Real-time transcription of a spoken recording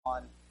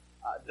on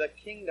the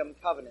kingdom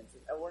covenants.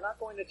 And we're not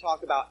going to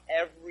talk about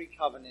every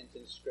covenant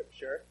in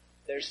Scripture.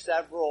 There's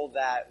several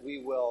that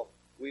we will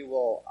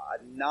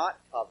not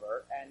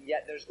cover, and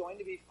yet there's going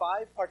to be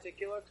 5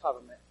 particular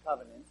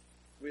covenants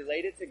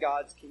related to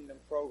God's kingdom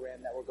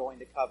program that we're going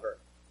to cover.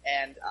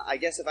 And I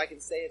guess if I can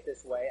say it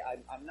this way,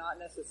 I'm not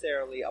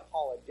necessarily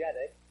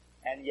apologetic,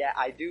 and yet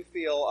I do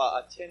feel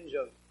a tinge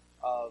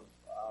of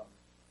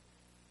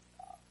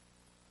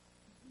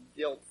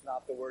guilt's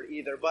not the word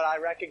either, but I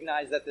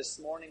recognize that this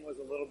morning was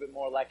a little bit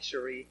more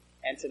lecture-y,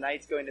 and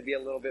tonight's going to be a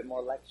little bit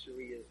more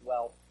lecture-y as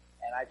well.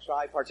 And I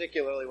try,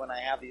 particularly when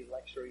I have these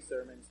lecture-y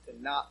sermons, to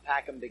not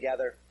pack them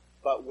together,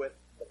 but with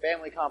the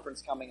family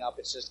conference coming up,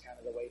 it's just kind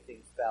of the way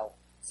things fell.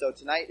 So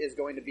tonight is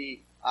going to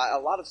be a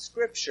lot of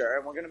Scripture,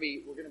 and we're going to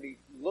be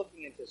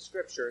looking into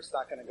Scripture. It's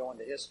not going to go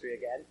into history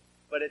again,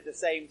 but at the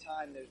same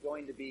time, there's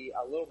going to be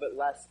a little bit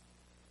less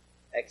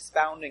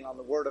expounding on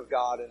the Word of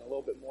God and a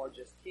little bit more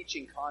just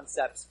teaching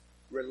concepts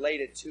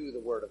related to the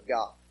Word of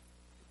God.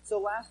 So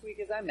last week,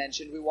 as I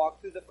mentioned, we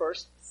walked through the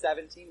first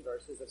 17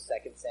 verses of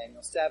 2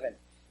 Samuel 7,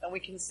 and we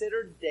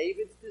considered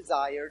David's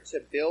desire to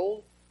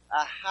build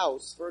a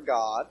house for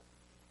God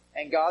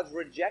and God's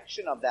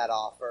rejection of that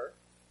offer,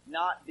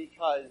 not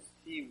because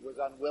he was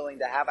unwilling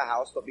to have a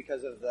house, but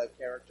because of the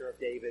character of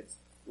David's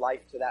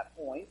life to that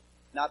point.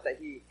 Not that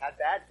he had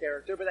bad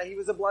character, but that he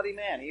was a bloody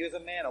man. He was a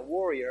man, a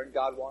warrior, and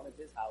God wanted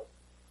his house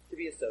to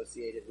be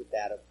associated with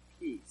that of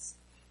peace.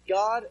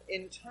 God,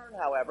 in turn,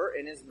 however,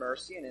 in His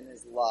mercy and in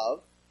His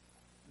love,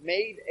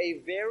 made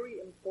a very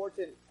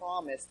important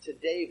promise to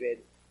David,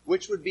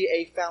 which would be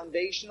a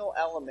foundational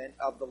element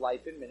of the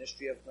life and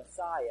ministry of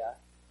Messiah,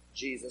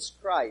 Jesus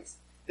Christ.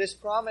 This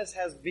promise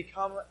has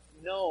become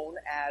known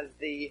as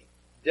the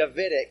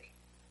Davidic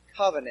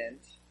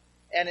covenant,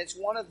 and it's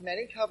one of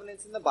many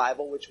covenants in the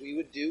Bible which we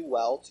would do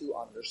well to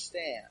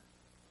understand,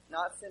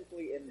 not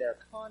simply in their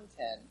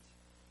content,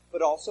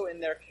 but also in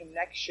their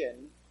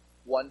connection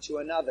one to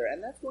another.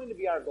 And that's going to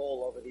be our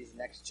goal over these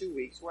next 2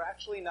 weeks. We're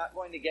actually not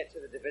going to get to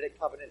the Davidic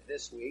covenant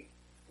this week.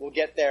 We'll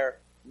get there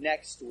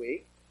next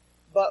week.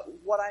 But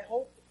what I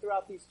hope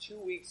throughout these 2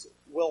 weeks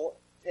will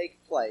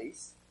take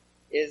place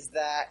is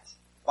that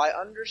by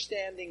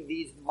understanding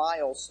these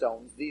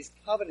milestones, these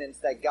covenants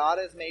that God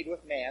has made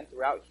with man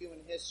throughout human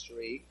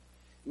history,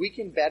 we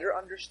can better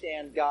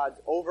understand God's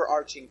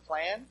overarching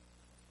plan,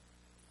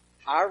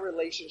 our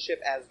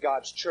relationship as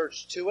God's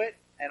church to it,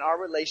 and our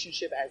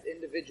relationship as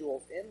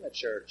individuals in the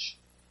church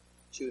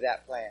to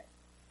that plan.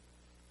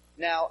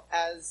 Now,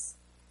 as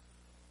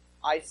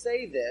I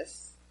say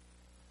this,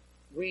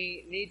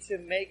 we need to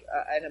make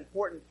an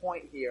important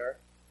point here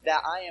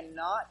that I am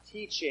not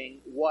teaching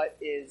what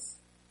is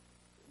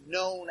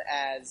known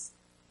as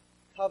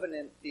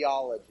covenant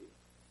theology.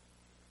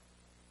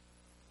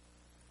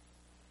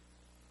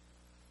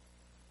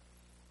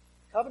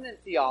 Covenant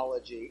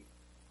theology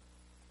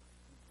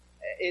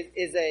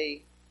is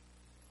a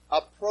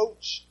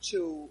approach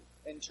to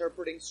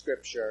interpreting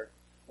Scripture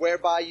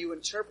whereby you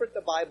interpret the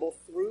Bible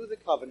through the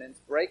covenants,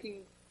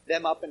 breaking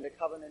them up into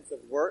covenants of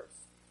works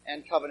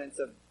and covenants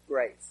of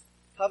grace.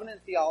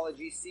 Covenant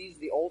theology sees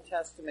the Old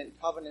Testament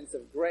covenants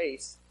of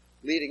grace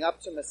leading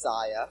up to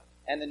Messiah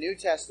and the New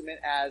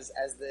Testament as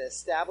the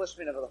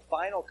establishment of the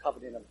final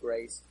covenant of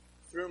grace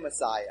through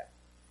Messiah.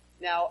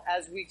 Now,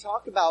 as we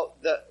talk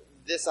about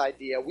this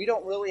idea, we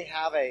don't really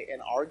have an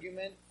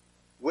argument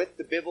with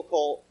the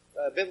biblical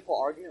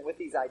argument with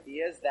these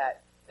ideas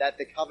that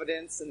the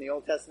covenants in the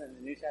Old Testament and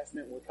the New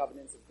Testament were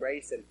covenants of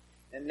grace,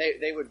 and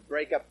they would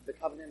break up the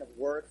covenant of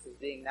works as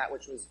being that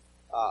which was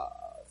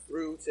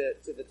through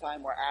to the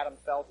time where Adam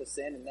fell to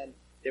sin, and then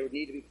there would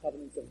need to be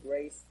covenants of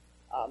grace.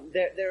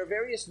 There are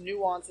various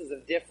nuances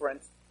of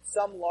difference,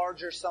 some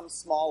larger, some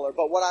smaller,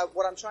 but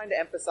what I'm trying to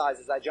emphasize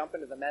as I jump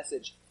into the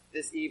message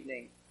this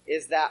evening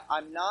is that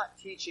I'm not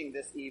teaching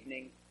this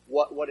evening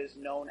what is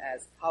known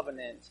as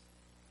covenant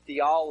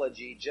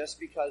theology just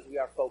because we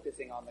are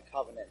focusing on the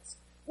covenants.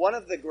 One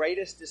of the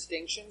greatest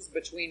distinctions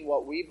between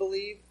what we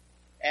believe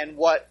and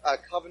what a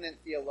covenant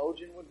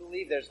theologian would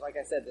believe, like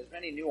I said, there's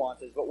many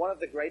nuances, but one of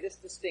the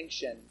greatest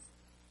distinctions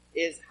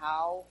is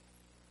how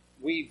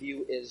we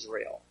view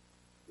Israel.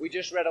 We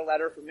just read a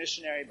letter from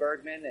missionary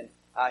Bergman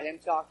and him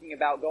talking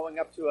about going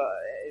up to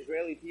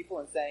Israeli people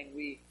and saying,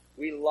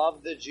 we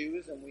love the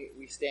Jews and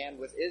we stand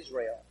with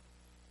Israel.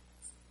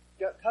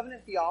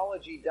 Covenant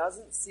theology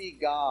doesn't see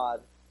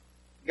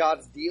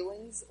God's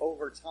dealings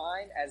over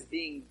time as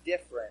being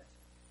different.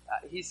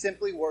 He's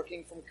simply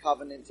working from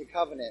covenant to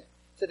covenant.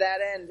 To that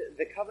end,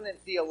 the covenant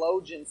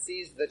theologian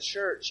sees the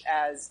church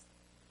as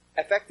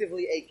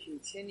effectively a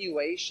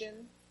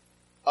continuation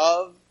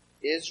of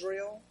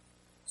Israel,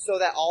 so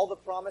that all the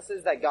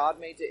promises that God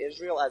made to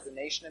Israel as a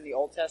nation in the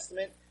Old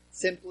Testament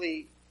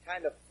simply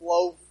kind of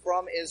flow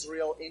from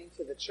Israel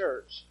into the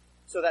church,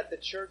 so that the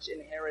church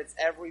inherits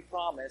every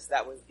promise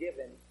that was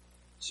given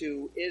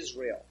to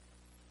Israel.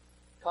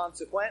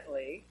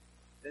 Consequently,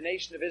 the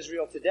nation of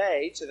Israel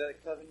today, to the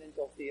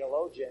covenantal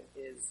theologian,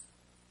 is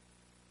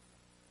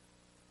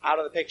out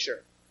of the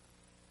picture.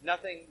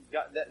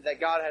 that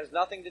God has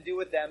nothing to do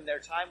with them. Their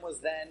time was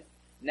then.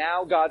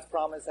 Now God's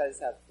promises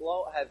have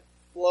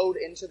flowed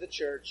into the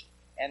church,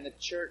 and the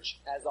church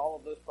has all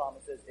of those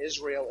promises.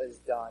 Israel is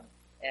done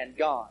and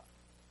gone.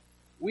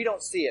 We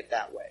don't see it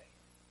that way.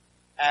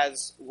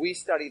 As we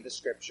study the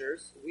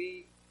Scriptures,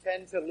 we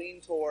tend to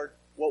lean toward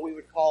what we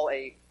would call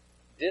a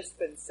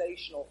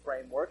dispensational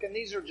framework, and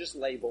these are just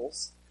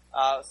labels.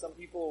 Some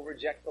people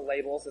reject the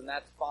labels, and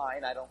that's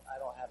fine. I don't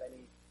have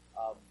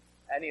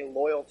any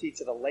loyalty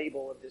to the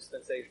label of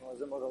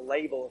dispensationalism or the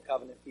label of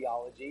covenant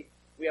theology.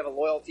 We have a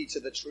loyalty to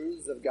the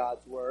truths of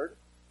God's Word.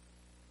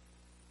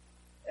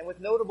 And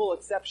with notable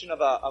exception of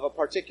a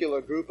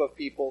particular group of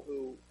people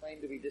who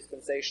claim to be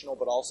dispensational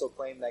but also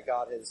claim that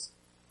God has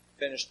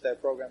finished their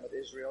program with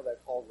Israel, they're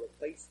called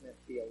replacement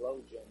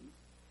theologians.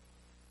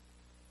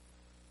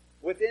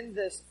 Within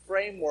this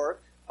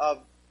framework of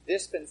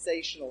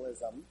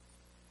dispensationalism,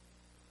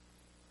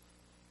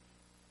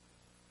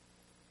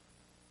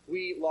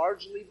 we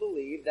largely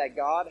believe that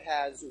God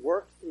has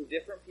worked through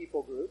different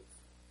people groups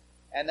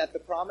and that the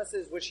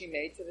promises which He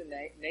made to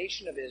the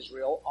nation of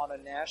Israel on a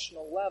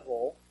national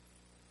level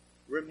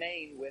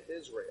remain with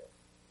Israel.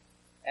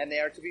 And they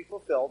are to be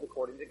fulfilled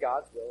according to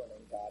God's will and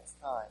in God's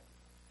time.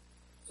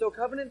 So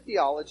covenant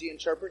theology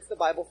interprets the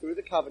Bible through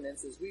the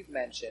covenants, as we've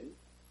mentioned,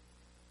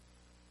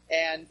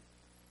 and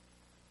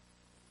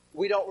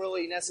we don't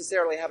really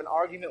necessarily have an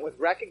argument with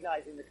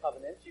recognizing the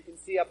covenants. You can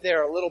see up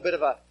there a little bit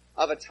of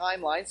a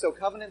timeline. So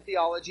covenant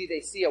theology,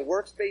 they see a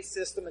works-based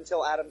system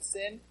until Adam's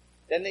sin.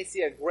 Then they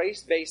see a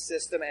grace-based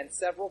system and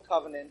several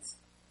covenants,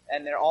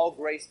 and they're all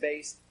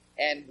grace-based.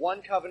 And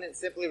one covenant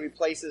simply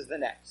replaces the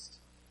next.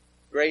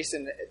 Grace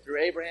through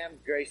Abraham,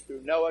 grace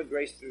through Noah,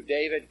 grace through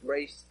David,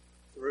 grace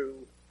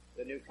through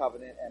the New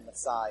Covenant and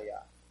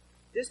Messiah.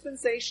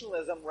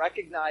 Dispensationalism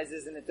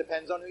recognizes, and it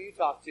depends on who you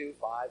talk to,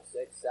 5,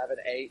 6, 7,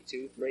 8,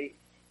 2, 3,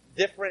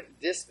 different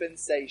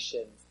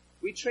dispensations.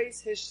 We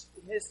trace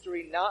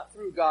history not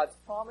through God's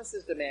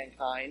promises to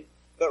mankind,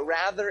 but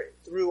rather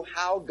through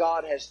how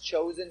God has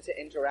chosen to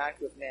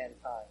interact with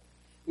mankind.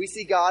 We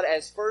see God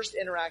as first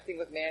interacting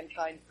with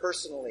mankind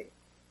personally.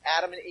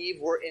 Adam and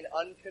Eve were in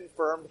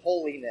unconfirmed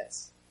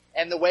holiness.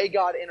 And the way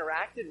God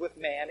interacted with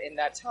man in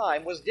that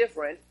time was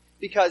different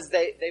because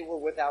they were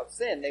without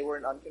sin. They were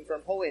in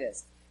unconfirmed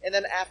holiness. And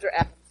then after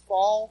Adam's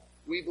fall,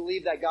 we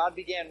believe that God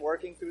began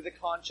working through the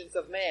conscience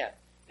of man.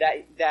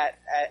 That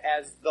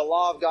as the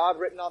law of God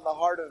written on the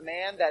heart of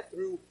man, that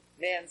through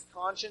man's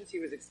conscience he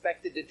was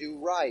expected to do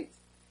right.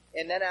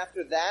 And then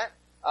after that,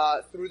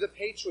 through the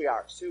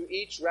patriarchs, who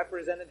each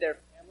represented their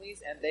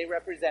families, and they were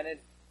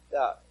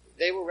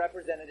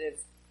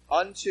representatives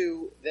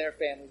unto their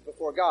families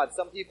before God.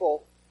 Some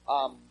people,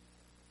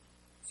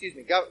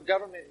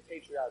 government and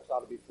patriarchs ought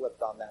to be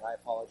flipped on that. I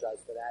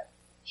apologize for that.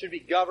 Should be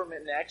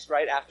government next,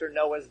 right? After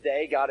Noah's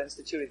day, God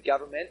instituted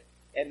government,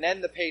 and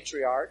then the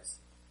patriarchs,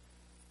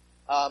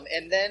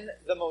 and then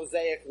the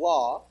Mosaic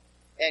Law,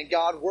 and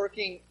God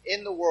working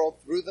in the world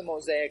through the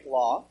Mosaic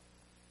Law,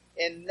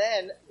 and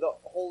then the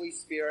Holy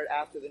Spirit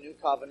after the New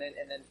Covenant,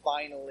 and then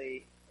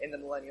finally in the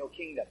Millennial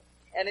Kingdom.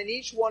 And in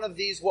each one of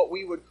these, what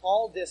we would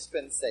call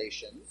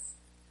dispensations,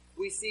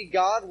 we see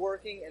God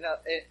working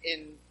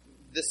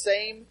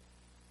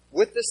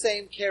with the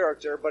same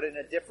character, but in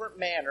a different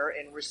manner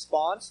in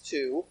response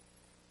to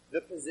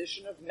the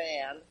position of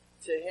man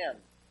to Him,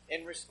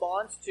 in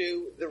response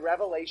to the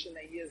revelation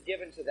that He has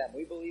given to them.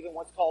 We believe in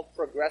what's called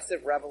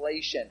progressive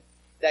revelation,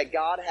 that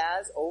God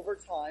has, over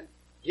time,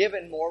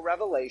 given more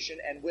revelation,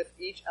 and with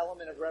each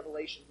element of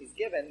revelation He's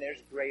given,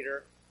 there's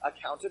greater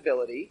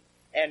accountability,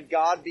 and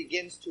God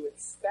begins to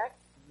expect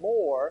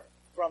more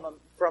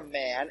from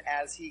man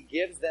as He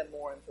gives them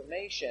more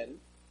information.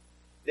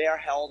 They are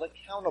held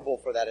accountable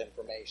for that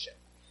information.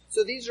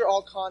 So these are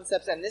all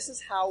concepts, and this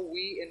is how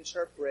we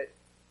interpret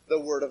the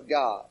Word of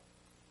God.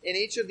 In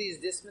each of these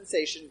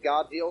dispensations,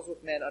 God deals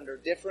with men under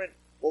different,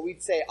 what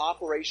we'd say,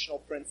 operational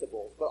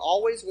principles, but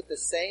always with the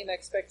same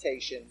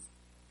expectations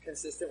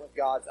consistent with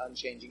God's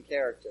unchanging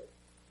character.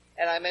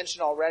 And I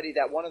mentioned already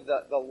that one of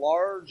the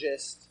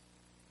largest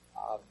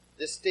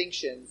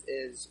distinctions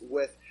is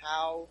with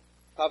how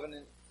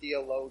covenant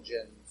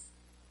theologians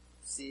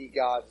see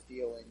God's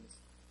dealings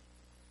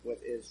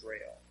with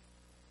Israel.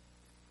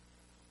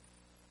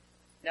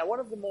 Now, one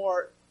of the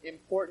more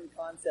important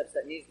concepts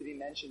that needs to be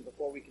mentioned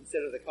before we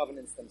consider the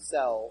covenants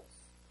themselves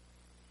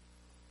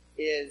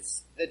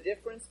is the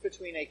difference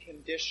between a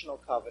conditional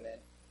covenant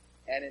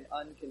and an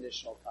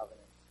unconditional covenant.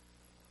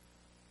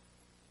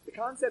 The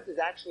concept is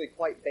actually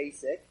quite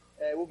basic.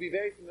 It will be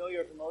very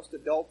familiar for most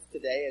adults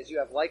today, as you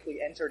have likely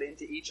entered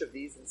into each of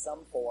these in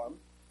some form.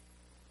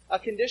 A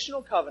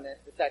conditional covenant,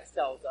 the text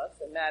tells us,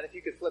 and Matt, if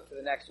you could flip to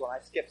the next one,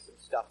 I skipped some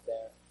stuff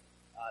there.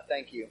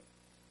 Thank you.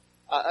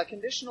 A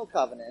conditional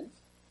covenant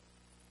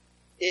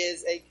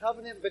is a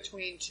covenant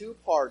between two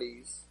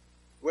parties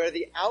where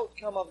the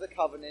outcome of the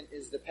covenant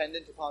is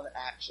dependent upon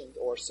actions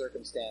or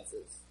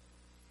circumstances.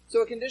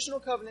 So a conditional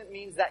covenant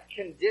means that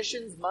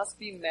conditions must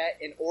be met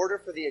in order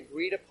for the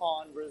agreed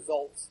upon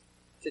results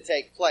to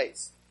take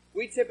place.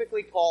 We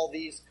typically call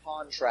these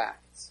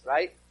contracts,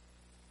 right?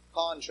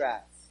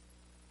 contracts.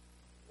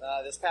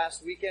 This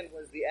past weekend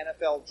was the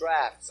NFL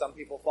draft. Some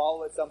people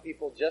follow it, some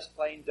people just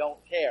plain don't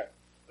care.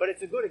 But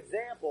it's a good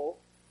example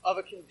of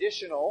a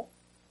conditional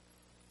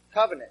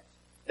covenant.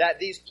 That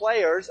these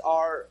players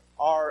are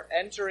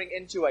entering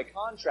into a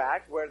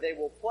contract where they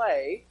will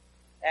play,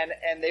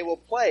 and they will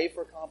play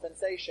for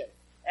compensation.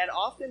 And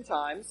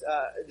oftentimes,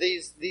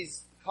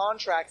 these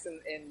contracts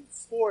in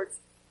sports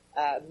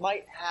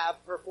might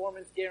have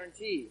performance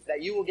guarantees,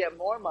 that you will get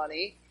more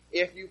money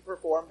if you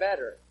perform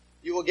better.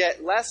 You will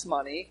get less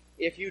money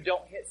if you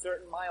don't hit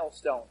certain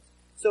milestones.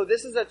 So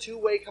this is a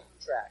two-way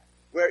contract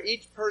where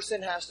each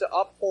person has to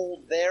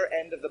uphold their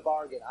end of the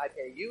bargain. I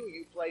pay you,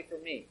 you play for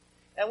me.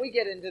 And we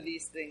get into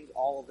these things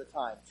all of the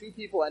time. Two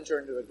people enter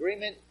into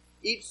agreement.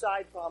 Each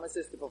side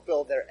promises to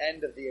fulfill their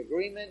end of the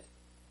agreement,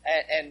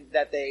 and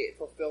that they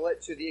fulfill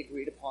it to the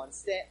agreed upon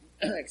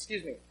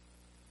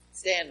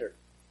standard.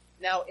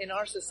 Now, in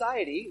our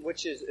society,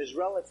 which is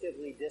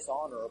relatively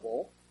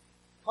dishonorable,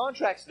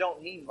 contracts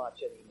don't mean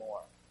much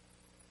anymore.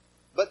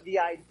 But the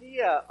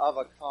idea of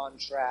a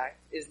contract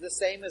is the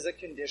same as a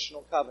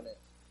conditional covenant.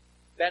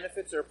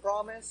 Benefits are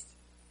promised,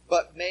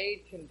 but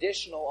made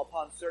conditional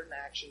upon certain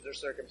actions or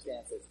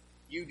circumstances.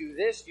 You do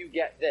this, you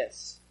get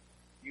this.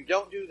 You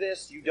don't do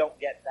this, you don't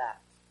get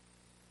that.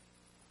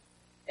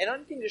 An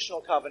unconditional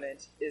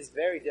covenant is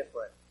very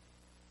different.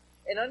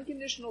 An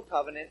unconditional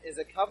covenant is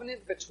a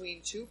covenant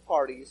between two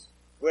parties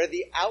where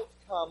the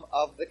outcome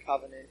of the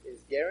covenant is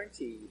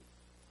guaranteed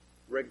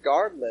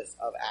regardless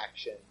of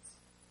actions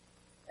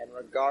and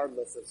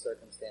regardless of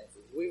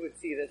circumstances. We would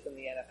see this in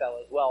the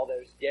NFL as well.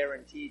 There's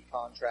guaranteed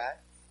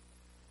contracts.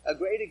 A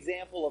great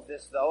example of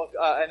this, though,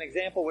 an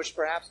example which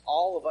perhaps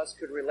all of us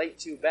could relate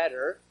to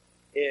better,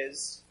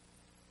 is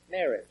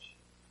marriage.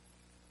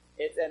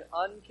 It's an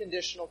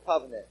unconditional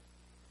covenant.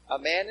 A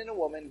man and a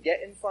woman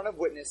get in front of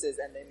witnesses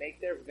and they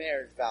make their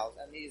marriage vows.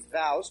 And these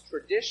vows,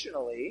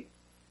 traditionally,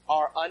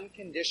 are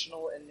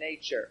unconditional in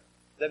nature.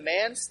 The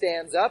man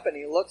stands up and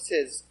he looks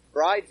his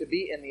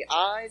bride-to-be in the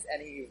eyes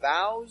and he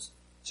vows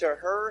to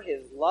her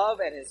his love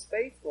and his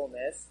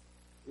faithfulness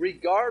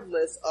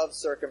regardless of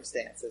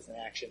circumstances and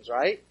actions,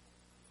 right?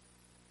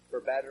 For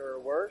better or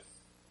worse,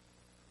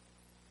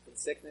 in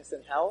sickness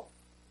and health,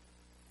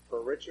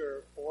 for richer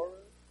or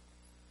poorer.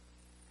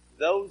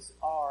 Those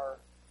are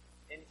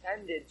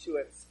intended to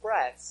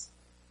express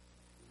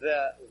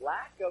the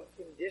lack of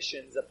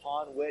conditions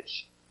upon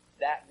which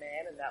that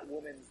man and that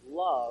woman's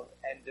love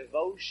and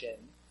devotion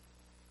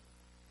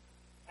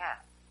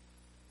have.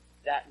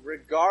 That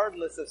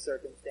regardless of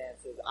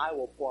circumstances, I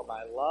will pour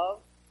my love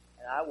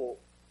and I will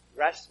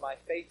rest my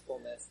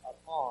faithfulness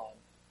upon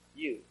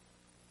you.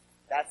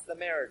 That's the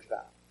marriage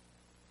vow.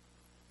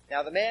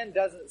 Now the man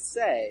doesn't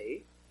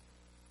say,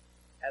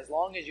 as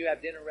long as you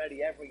have dinner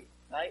ready every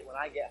night when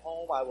I get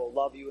home, I will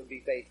love you and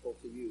be faithful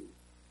to you.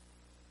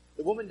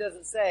 The woman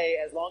doesn't say,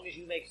 as long as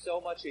you make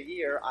so much a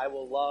year, I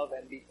will love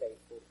and be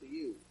faithful to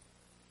you.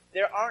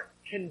 There aren't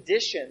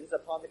conditions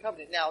upon the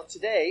covenant. Now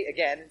today,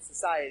 again, in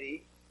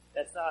society,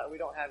 we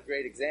don't have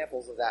great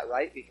examples of that,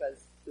 right?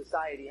 Because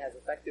society has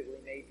effectively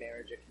made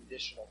marriage a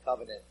conditional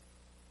covenant.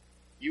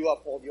 You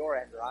uphold your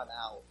end or I'm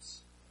out.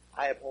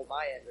 I uphold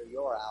my end or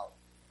you're out.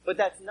 But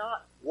that's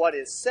not what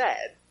is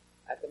said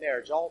at the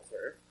marriage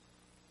altar.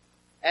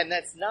 And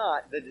that's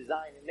not the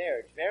design in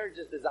marriage. Marriage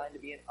is designed to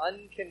be an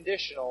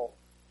unconditional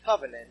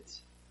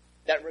covenant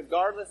that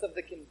regardless of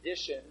the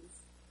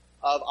conditions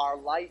of our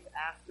life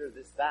after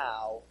this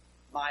vow,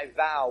 my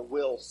vow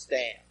will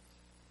stand.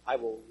 I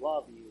will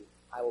love you.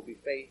 I will be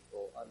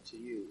faithful unto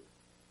you.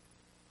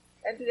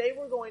 And today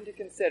we're going to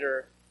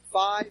consider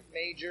 5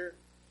 major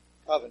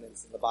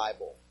covenants in the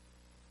Bible.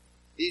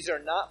 These are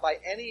not by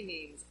any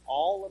means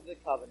all of the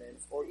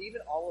covenants or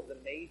even all of the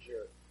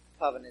major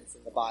covenants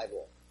in the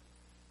Bible.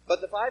 But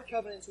the 5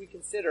 covenants we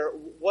consider,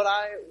 what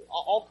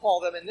I'll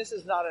call them, and this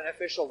is not an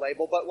official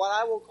label, but what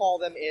I will call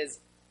them is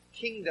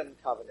kingdom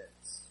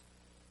covenants.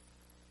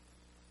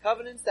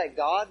 Covenants that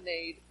God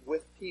made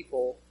with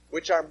people,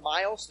 which are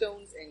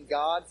milestones in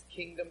God's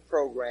kingdom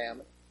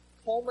program,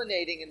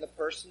 culminating in the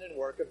person and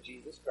work of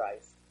Jesus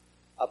Christ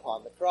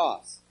upon the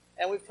cross.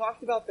 And we've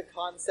talked about the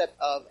concept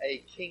of a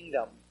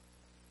kingdom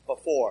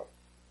before.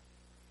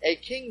 A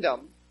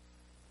kingdom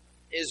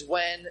is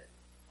when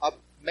a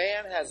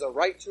man has a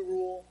right to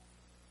rule,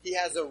 he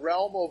has a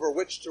realm over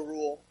which to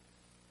rule,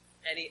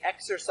 and he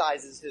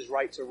exercises his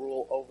right to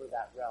rule over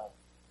that realm.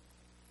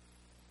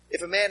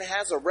 If a man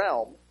has a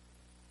realm,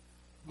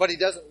 but he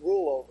doesn't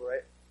rule over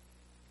it,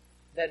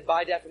 then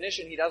by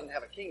definition he doesn't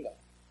have a kingdom.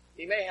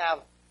 He may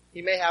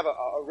have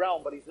a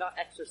realm, but he's not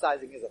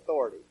exercising his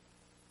authority.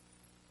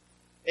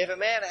 If a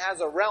man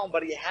has a realm,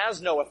 but he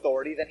has no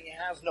authority, then he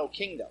has no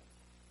kingdom.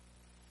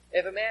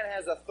 If a man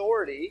has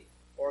authority,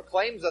 or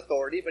claims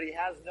authority, but he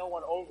has no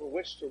one over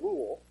which to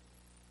rule,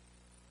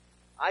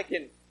 I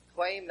can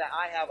claim that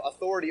I have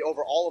authority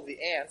over all of the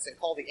ants and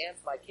call the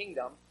ants my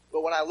kingdom,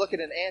 but when I look at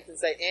an ant and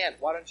say, "Ant,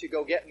 why don't you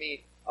go get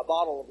me a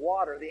bottle of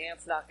water?" the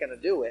ant's not going to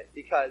do it,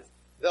 because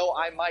though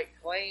I might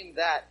claim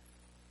that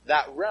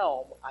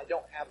realm, I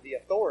don't have the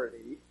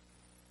authority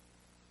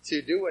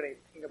to do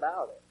anything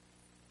about it.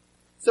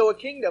 So a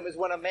kingdom is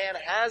when a man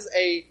has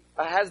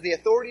the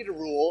authority to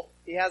rule,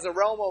 he has a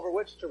realm over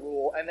which to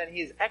rule, and then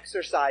he's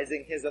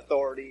exercising his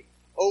authority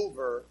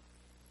over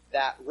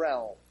that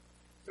realm.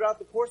 Throughout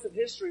the course of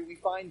history, we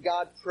find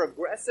God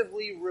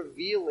progressively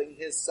revealing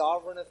his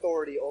sovereign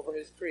authority over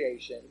his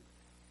creation,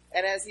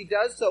 and as he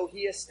does so,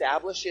 he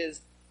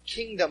establishes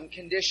kingdom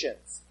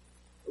conditions.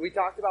 We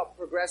talked about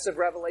progressive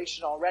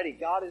revelation already.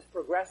 God is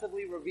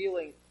progressively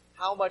revealing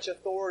how much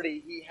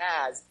authority he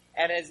has,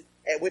 and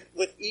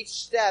with each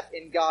step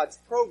in God's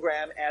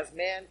program, as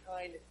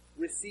mankind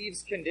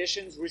receives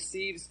conditions,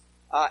 receives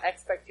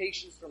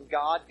expectations from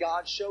God,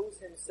 God shows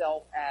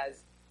himself as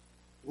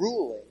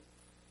ruling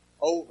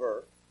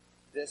over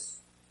this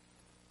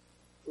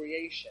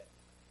creation.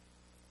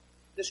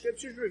 The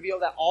Scriptures reveal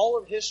that all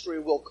of history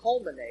will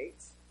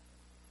culminate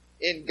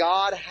in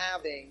God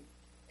having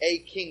a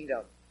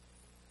kingdom.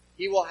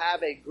 He will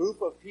have a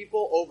group of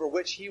people over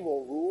which he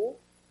will rule,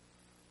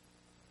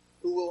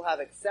 who will have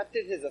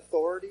accepted his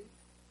authority,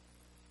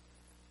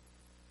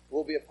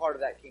 will be a part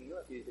of that kingdom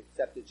if you've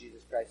accepted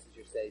Jesus Christ as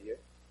your Savior.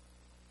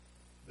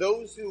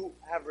 Those who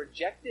have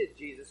rejected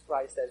Jesus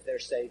Christ as their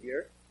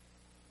Savior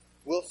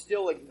will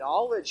still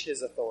acknowledge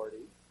his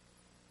authority,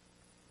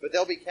 but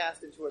they'll be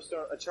cast into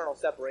eternal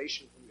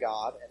separation from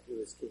God and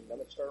to his kingdom,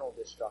 eternal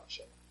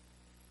destruction.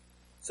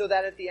 So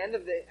that at the end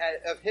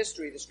of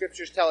history, the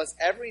Scriptures tell us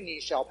every knee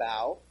shall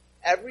bow,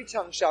 every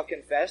tongue shall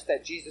confess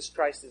that Jesus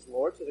Christ is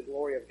Lord to the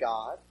glory of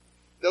God.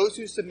 Those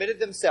who submitted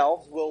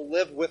themselves will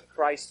live with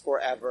Christ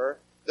forever.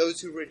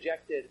 Those who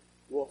rejected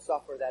will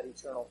suffer that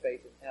eternal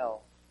fate in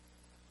hell.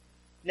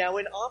 Now,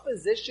 in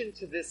opposition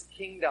to this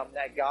kingdom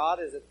that God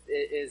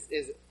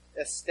is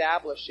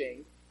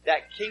establishing,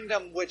 that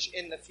kingdom which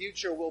in the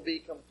future will be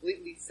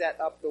completely set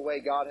up the way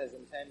God has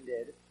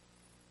intended,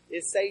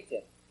 is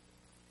Satan.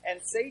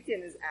 And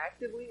Satan is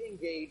actively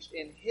engaged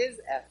in his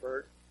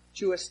effort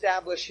to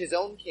establish his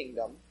own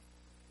kingdom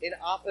in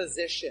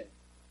opposition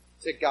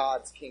to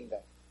God's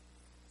kingdom.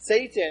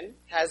 Satan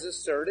has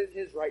asserted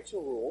his right to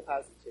rule,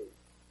 hasn't he?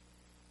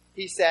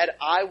 He said,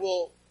 I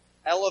will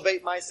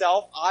elevate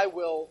myself, I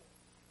will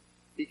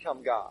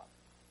become God.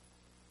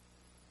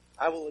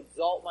 I will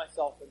exalt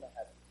myself in the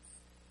heavens.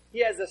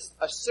 He has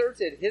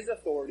asserted his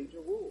authority to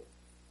rule.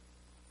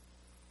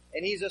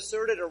 And he's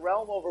asserted a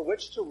realm over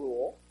which to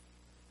rule.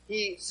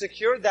 He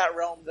secured that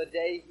realm the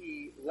day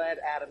he led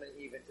Adam and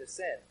Eve into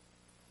sin.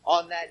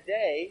 On that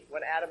day,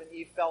 when Adam and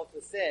Eve fell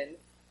to sin,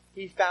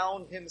 he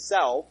found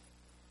himself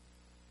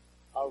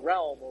a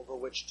realm over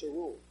which to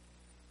rule.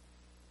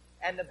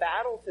 And the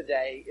battle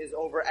today is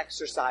over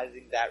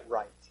exercising that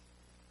right.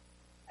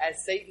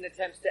 As Satan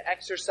attempts to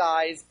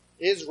exercise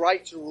his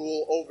right to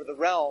rule over the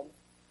realm,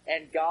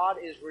 and God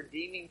is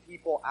redeeming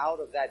people out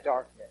of that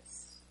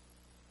darkness.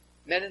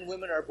 Men and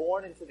women are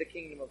born into the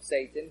kingdom of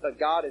Satan, but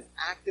God is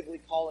actively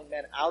calling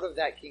men out of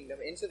that kingdom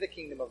into the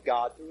kingdom of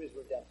God through his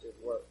redemptive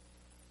work.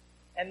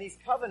 And these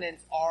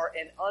covenants are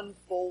an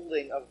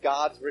unfolding of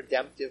God's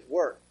redemptive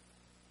work,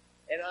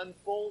 an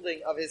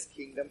unfolding of his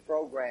kingdom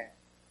program.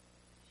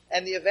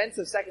 And the events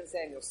of 2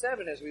 Samuel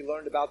 7, as we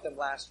learned about them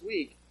last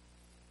week,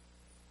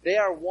 they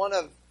are one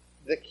of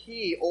the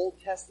key Old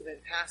Testament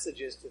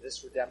passages to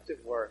this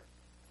redemptive work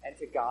and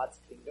to God's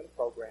kingdom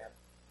program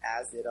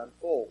as it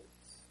unfolds.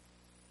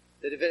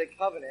 The Davidic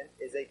covenant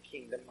is a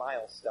kingdom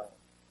milestone.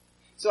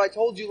 So I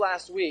told you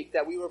last week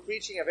that we were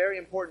preaching a very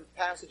important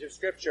passage of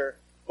Scripture,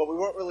 but we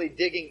weren't really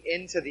digging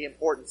into the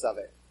importance of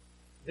it.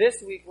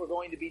 This week we're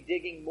going to be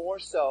digging more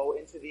so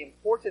into the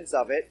importance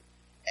of it,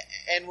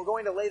 and we're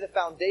going to lay the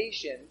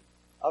foundation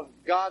of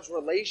God's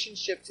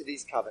relationship to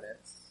these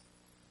covenants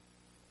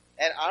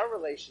and our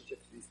relationship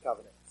to these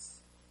covenants.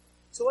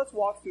 So let's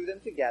walk through them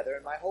together,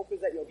 and my hope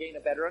is that you'll gain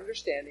a better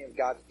understanding of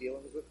God's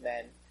dealings with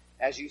men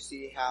as you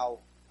see how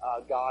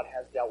God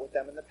has dealt with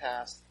them in the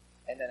past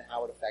and then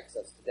how it affects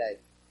us today.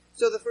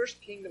 So the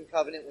first kingdom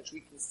covenant which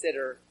we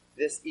consider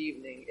this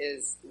evening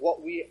is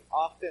what we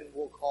often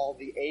will call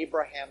the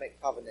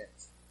Abrahamic covenant.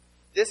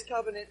 This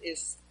covenant is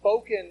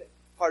spoken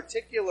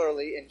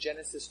particularly in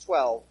Genesis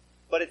 12,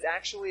 but it's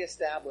actually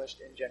established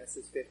in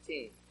Genesis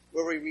 15,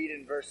 where we read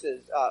in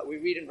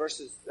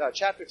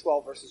chapter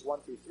 12, verses 1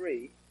 through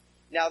 3.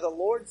 Now the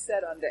Lord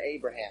said unto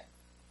Abraham,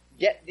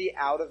 Get thee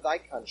out of thy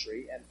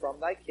country, and from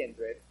thy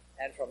kindred,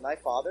 and from thy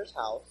father's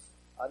house,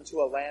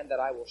 unto a land that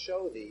I will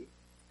show thee,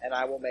 and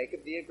I will make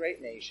of thee a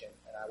great nation,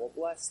 and I will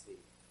bless thee,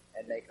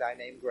 and make thy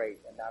name great,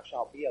 and thou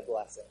shalt be a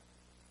blessing.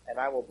 And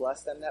I will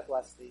bless them that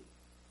bless thee,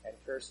 and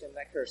curse him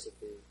that curseth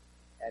thee,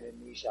 and in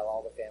thee shall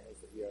all the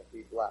families of the earth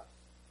be blessed.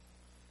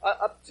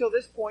 Up till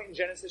this point in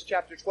Genesis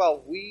chapter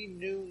 12, we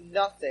knew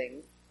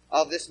nothing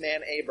of this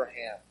man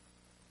Abraham.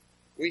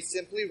 We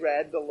simply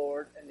read the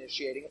Lord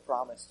initiating a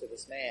promise to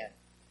this man.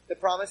 The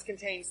promise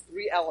contains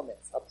three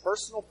elements: a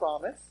personal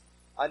promise,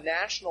 a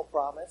national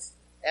promise,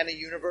 and a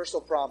universal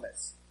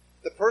promise.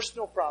 The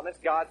personal promise,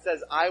 God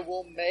says, I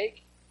will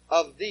make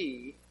of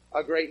thee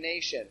a great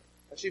nation.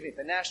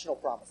 The national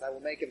promise, I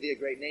will make of thee a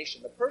great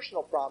nation. The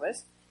personal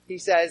promise, he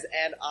says,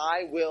 and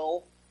I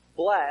will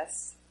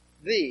bless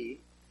thee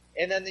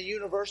And then the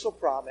universal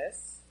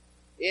promise,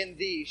 in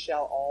thee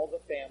shall all the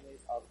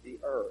families of the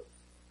earth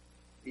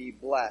be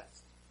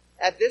blessed.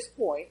 At this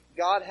point,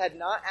 God had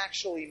not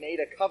actually made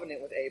a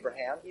covenant with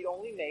Abraham. He'd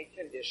only made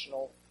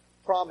conditional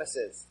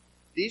promises.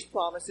 These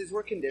promises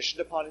were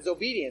conditioned upon his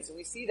obedience, and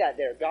we see that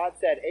there. God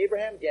said,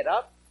 Abraham, get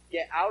up,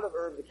 get out of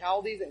Ur of the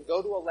Chaldees, and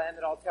go to a land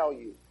that I'll tell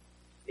you.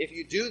 If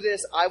you do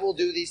this, I will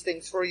do these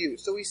things for you.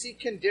 So we see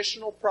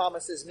conditional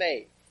promises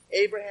made.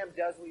 Abraham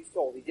does what he's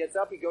told. He gets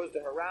up, he goes to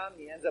Haran,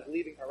 he ends up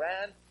leaving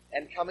Haran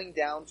and coming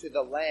down to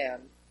the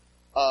land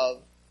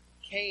of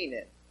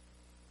Canaan.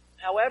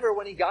 However,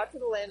 when he got to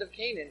the land of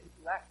Canaan,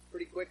 he left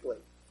pretty quickly.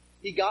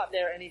 He got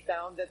there and he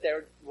found that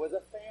there was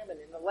a famine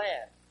in the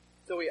land.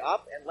 So he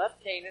up and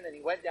left Canaan and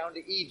he went down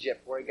to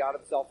Egypt, where he got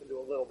himself into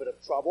a little bit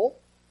of trouble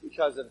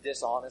because of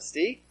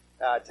dishonesty,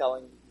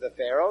 telling the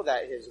Pharaoh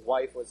that his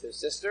wife was his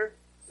sister,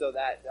 so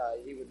that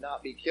he would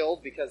not be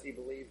killed because he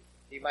believed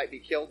he might be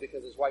killed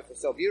because his wife was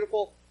so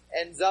beautiful.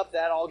 Ends up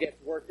that all gets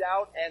worked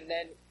out, and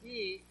then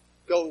he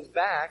goes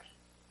back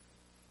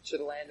to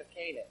the land of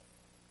Canaan.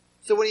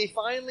 So when he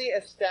finally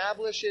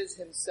establishes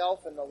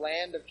himself in the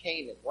land of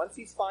Canaan, once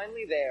he's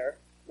finally there,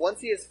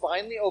 once he has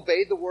finally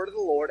obeyed the word of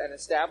the Lord and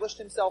established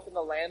himself in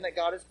the land that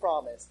God has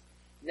promised,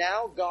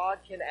 now God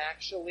can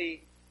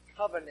actually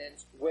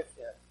covenant with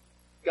him.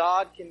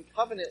 God can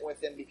covenant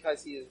with him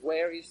because he is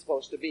where he's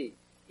supposed to be.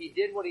 He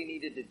did what he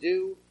needed to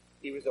do.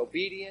 He was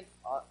obedient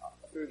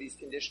through these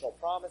conditional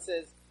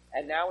promises,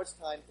 and now it's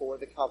time for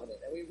the covenant.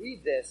 And we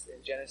read this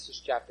in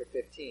Genesis chapter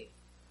 15.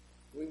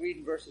 We read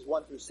in verses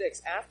 1 through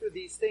 6, After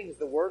these things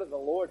the word of the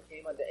Lord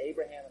came unto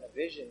Abraham in a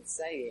vision,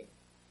 saying,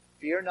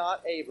 Fear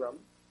not, Abram,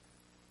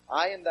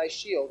 I am thy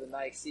shield and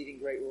thy exceeding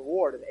great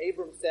reward. And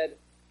Abram said,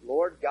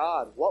 Lord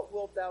God, what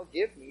wilt thou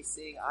give me,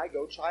 seeing I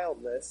go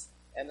childless,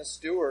 and the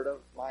steward of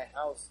my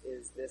house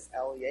is this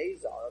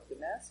Eleazar of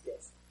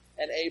Damascus?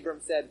 And Abram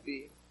said,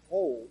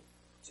 Behold,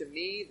 to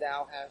me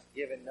thou hast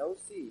given no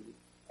seed,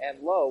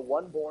 and lo,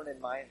 one born in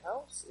mine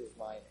house is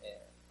mine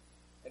heir.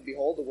 And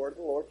behold, the word of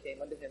the Lord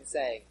came unto him,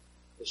 saying,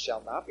 This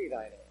shall not be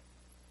thine heir,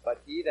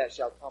 but he that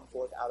shall come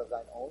forth out of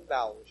thine own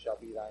bowels shall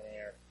be thine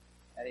heir.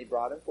 And he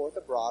brought him forth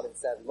abroad, and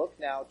said, Look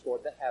now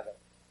toward the heaven,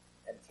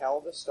 and tell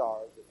the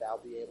stars, that thou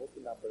be able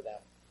to number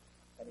them.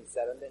 And he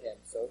said unto him,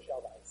 So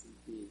shall thy seed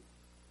be.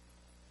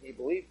 And he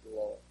believed the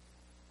Lord,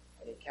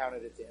 and he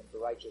counted it to him for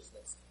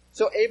righteousness.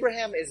 So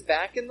Abraham is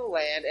back in the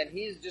land, and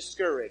he's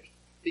discouraged,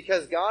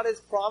 because God has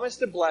promised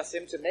to bless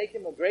him, to make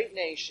him a great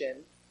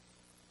nation,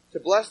 to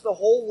bless the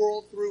whole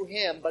world through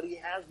him, but he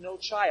has no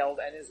child,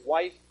 and his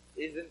wife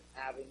isn't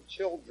having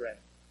children.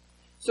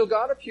 So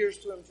God appears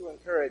to him to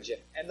encourage him,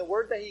 and the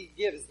word that he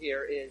gives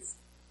here is,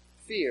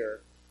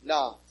 Fear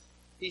not.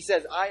 He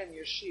says, I am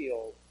your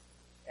shield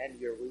and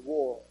your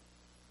reward.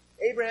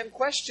 Abraham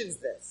questions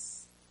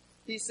this.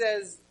 He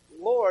says,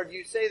 Lord,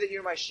 you say that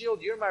you're my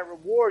shield, you're my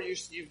reward,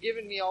 you've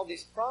given me all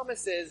these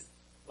promises,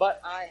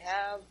 but I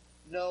have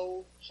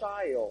no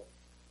child.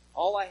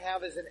 All I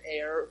have is an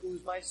heir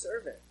who's my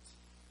servant.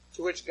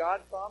 To which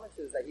God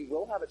promises that he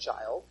will have a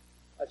child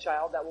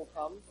that will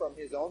come from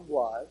his own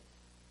blood,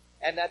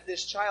 and that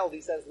this child,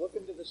 he says, look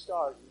into the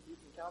stars, and if you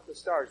can count the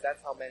stars,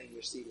 that's how many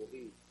your seed will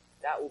be.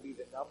 That will be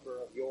the number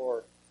of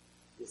your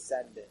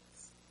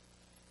descendants.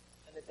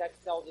 And the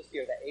text tells us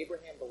here that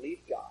Abraham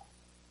believed God,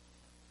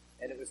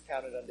 and it was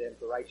counted unto him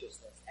for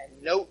righteousness.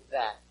 And note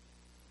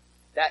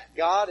that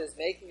God is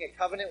making a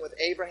covenant with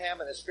Abraham,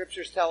 and the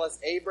scriptures tell us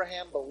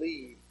Abraham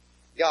believed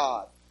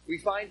God. We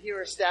find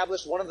here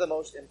established one of the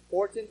most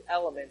important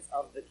elements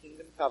of the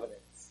kingdom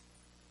covenants.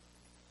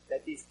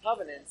 That these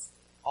covenants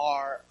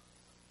are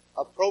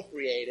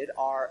appropriated,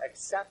 are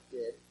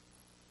accepted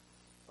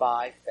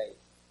by faith.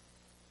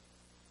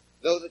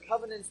 Though the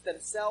covenants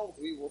themselves,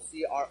 we will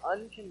see, are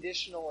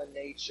unconditional in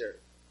nature,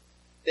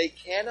 they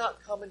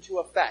cannot come into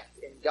effect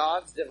in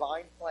God's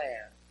divine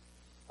plan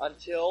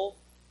until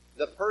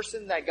the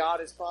person that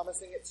God is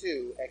promising it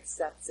to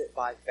accepts it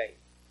by faith.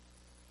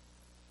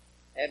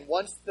 And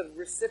once the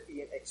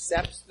recipient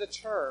accepts the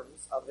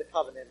terms of the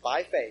covenant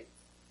by faith,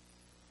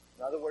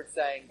 in other words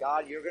saying,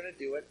 God, you're going to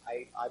do it,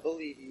 I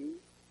believe you,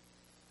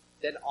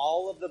 then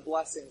all of the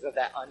blessings of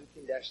that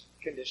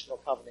unconditional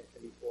covenant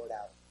can be poured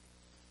out.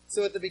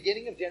 So at the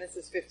beginning of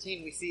Genesis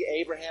 15, we see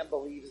Abraham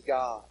believes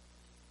God.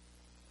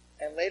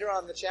 And later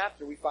on in the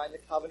chapter, we find the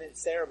covenant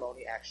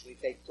ceremony actually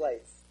take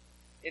place.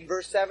 In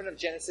verse 7 of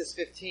Genesis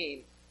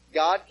 15,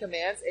 God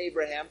commands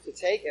Abraham to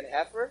take an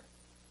heifer,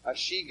 a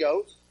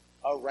she-goat,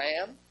 a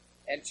ram,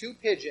 and 2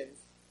 pigeons,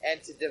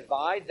 and to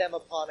divide them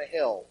upon a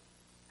hill,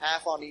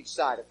 half on each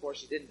side. Of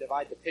course, he didn't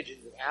divide the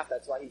pigeons in half.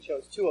 That's why he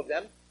chose 2 of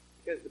them,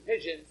 because the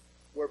pigeons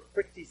were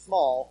pretty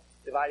small.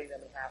 Dividing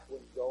them in half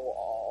wouldn't go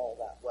all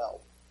that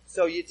well.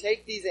 So you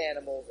take these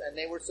animals, and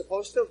they were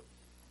supposed to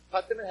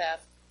cut them in half,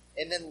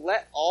 and then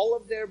let all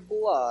of their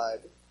blood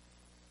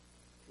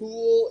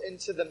pool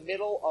into the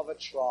middle of a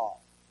trough.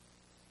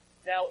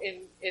 Now,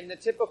 in the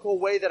typical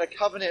way that a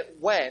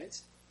covenant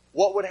went,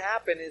 what would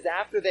happen is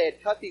after they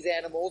had cut these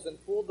animals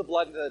and pooled the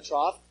blood into the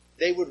trough,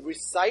 they would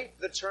recite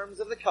the terms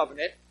of the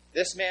covenant.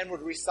 This man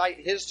would recite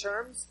his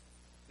terms,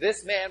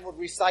 This man would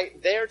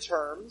recite their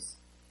terms,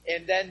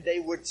 and then they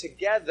would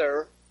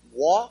together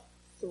walk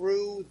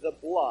through the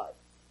blood.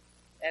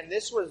 And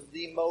this was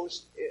the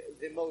most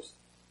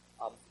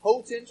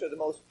potent or the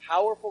most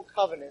powerful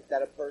covenant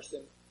that a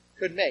person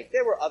could make.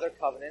 There were other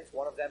covenants.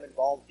 One of them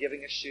involved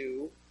giving a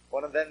shoe.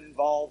 One of them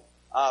involved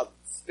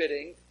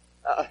spitting.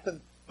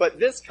 But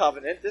this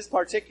covenant, this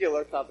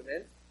particular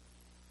covenant,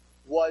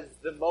 was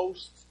the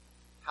most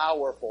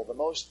powerful, the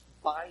most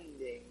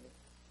binding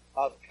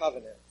of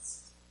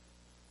covenants.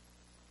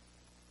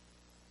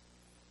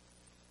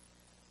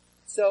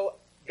 So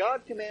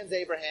God commands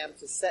Abraham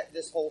to set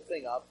this whole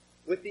thing up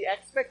with the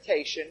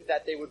expectation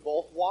that they would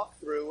both walk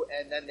through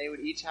and then they would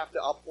each have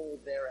to uphold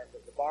their end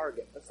of the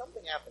bargain. But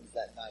something happens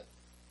that night.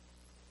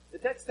 The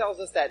text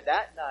tells us that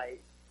night,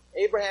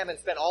 Abraham had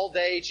spent all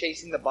day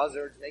chasing the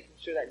buzzards, making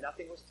sure that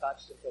nothing was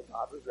touched until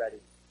God was ready.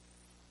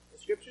 The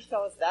scriptures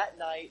tell us that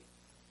night,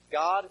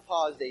 God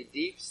caused a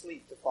deep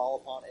sleep to fall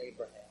upon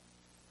Abraham.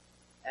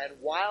 And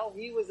while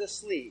he was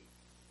asleep,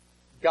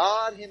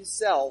 God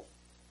himself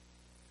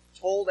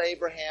told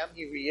Abraham,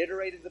 he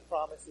reiterated the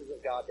promises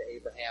of God to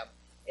Abraham,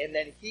 and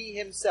then he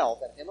himself,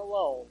 and him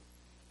alone,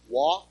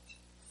 walked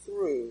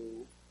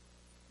through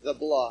the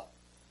blood.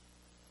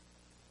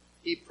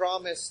 He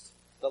promised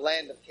the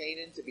land of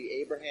Canaan to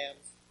be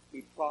Abraham's.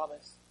 He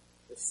promised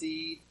the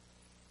seed,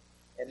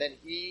 and then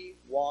he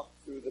walked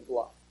through the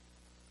blood.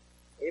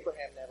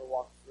 Abraham never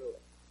walked through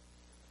it.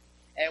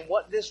 And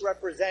what this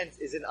represents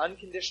is an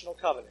unconditional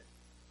covenant,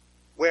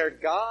 where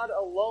God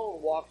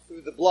alone walked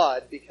through the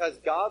blood because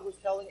God was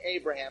telling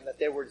Abraham that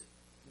there was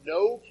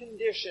no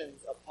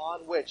conditions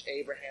upon which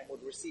Abraham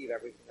would receive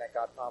everything that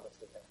God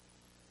promised of him.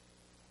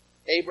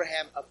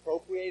 Abraham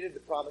appropriated the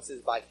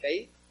promises by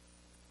faith,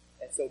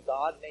 and so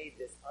God made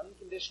this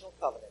unconditional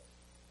covenant.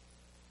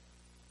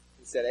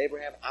 He said,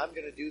 Abraham, I'm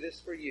going to do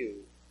this for you.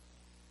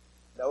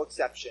 No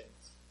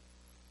exceptions,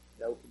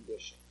 no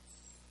conditions.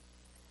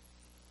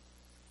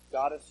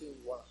 God assumed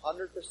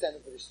 100%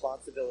 of the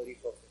responsibility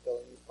for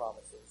fulfilling these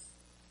promises,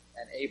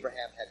 and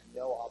Abraham had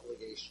no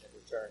obligation in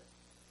return.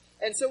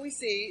 And so we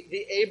see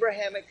the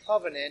Abrahamic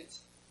covenant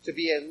to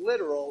be a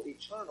literal,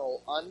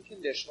 eternal,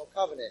 unconditional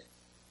covenant.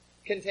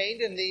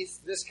 Contained in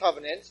this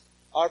covenant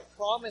are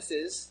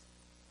promises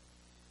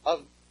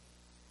of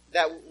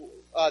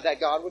that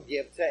God would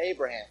give to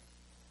Abraham.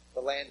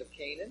 The land of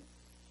Canaan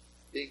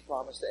being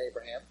promised to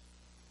Abraham.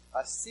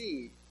 A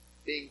seed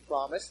being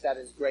promised that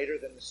is greater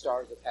than the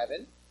stars of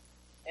heaven.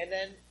 And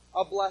then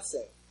a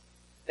blessing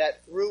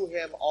that through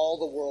him all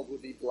the world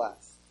would be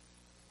blessed.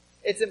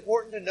 It's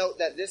important to note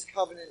that this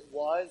covenant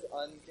was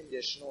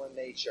unconditional in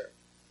nature.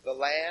 The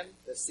land,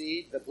 the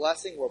seed, the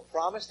blessing were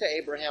promised to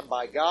Abraham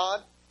by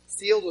God,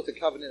 sealed with a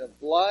covenant of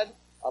blood,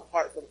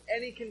 apart from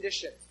any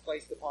conditions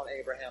placed upon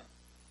Abraham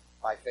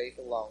by faith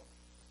alone.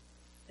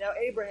 Now,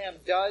 Abraham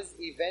does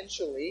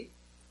eventually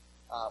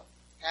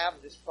have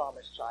this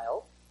promised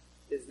child.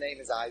 His name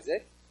is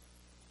Isaac.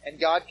 And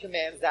God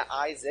commands that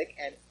Isaac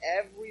and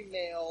every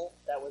male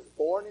that was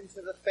born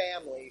into the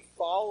family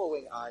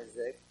following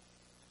Isaac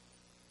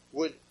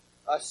would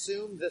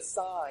assume the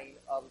sign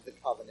of the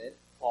covenant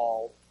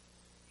called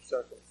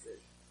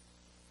circumcision.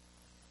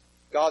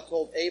 God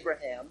told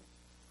Abraham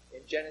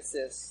in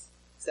Genesis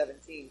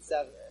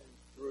 17:7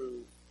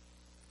 through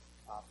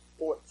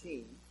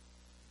 14,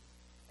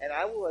 and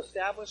I will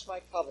establish my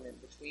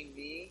covenant between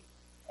me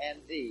and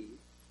thee,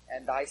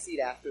 and thy seed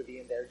after thee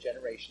in their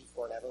generations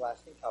for an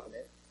everlasting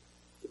covenant,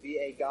 to be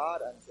a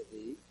God unto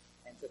thee,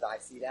 and to thy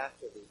seed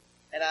after thee.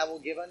 And I will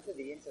give unto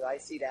thee and to thy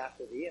seed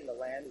after thee in the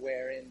land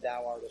wherein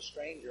thou art a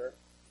stranger,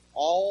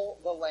 all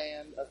the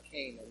land of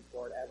Canaan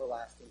for an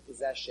everlasting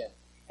possession.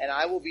 And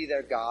I will be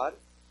their God.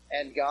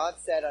 And God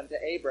said unto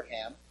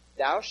Abraham,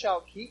 Thou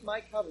shalt keep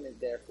my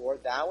covenant, therefore,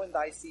 thou and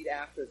thy seed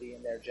after thee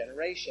in their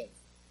generations.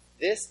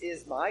 This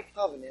is my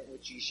covenant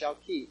which ye shall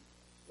keep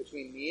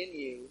between me and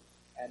you,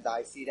 and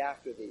thy seed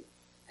after thee.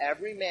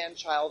 Every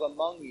man-child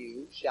among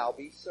you shall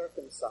be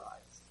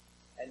circumcised,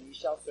 and ye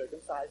shall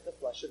circumcise the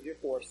flesh of your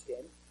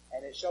foreskin,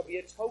 and it shall be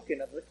a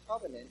token of the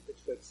covenant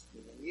betwixt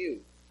me and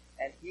you.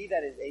 And he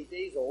that is 8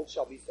 days old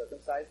shall be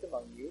circumcised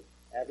among you,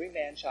 every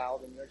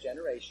man-child in your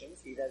generations,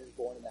 he that is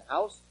born in the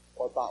house,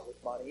 or bought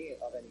with money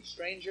of any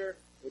stranger,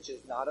 which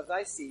is not of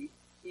thy seed,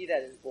 he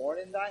that is born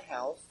in thy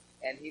house,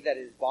 and he that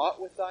is bought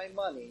with thy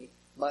money,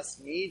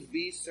 must needs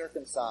be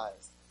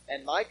circumcised.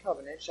 And my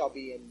covenant shall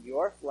be in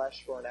your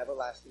flesh for an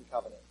everlasting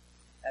covenant.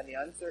 And the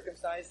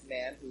uncircumcised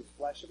man, whose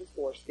flesh of his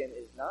foreskin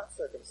is not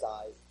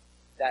circumcised,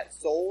 that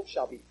soul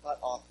shall be cut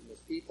off from his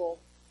people.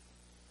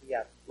 He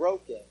hath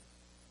broken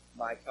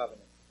my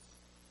covenant.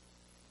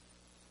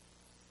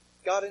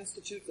 God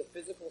institutes a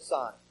physical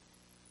sign,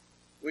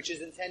 which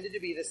is intended to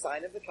be the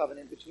sign of the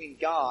covenant between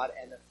God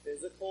and the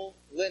physical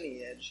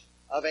lineage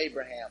of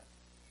Abraham.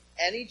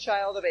 Any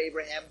child of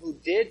Abraham who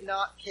did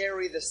not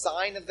carry the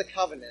sign of the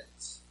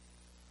covenant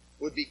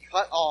would be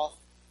cut off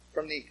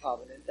from the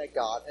covenant that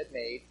God had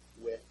made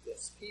with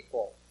this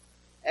people.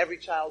 Every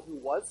child who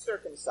was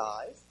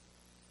circumcised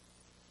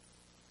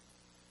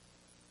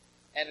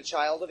and a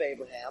child of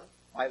Abraham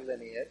by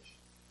lineage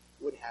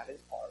would have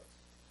his part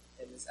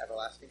in this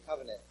everlasting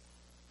covenant.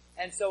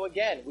 And so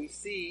again, we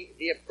see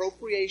the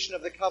appropriation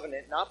of the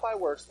covenant not by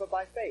works but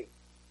by faith.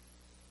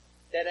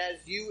 That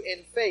as you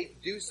in faith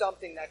do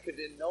something that could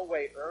in no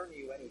way earn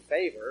you any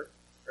favor,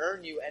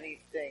 earn you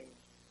anything,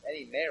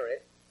 any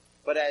merit,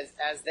 but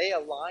as they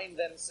align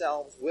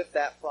themselves with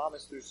that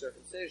promise through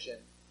circumcision,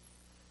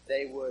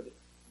 they would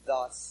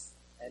thus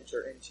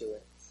enter into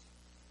it.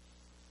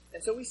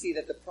 And so we see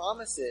that the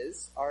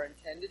promises are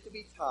intended to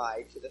be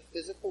tied to the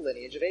physical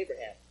lineage of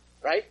Abraham,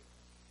 right?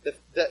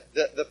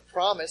 The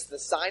promise, the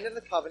sign of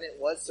the covenant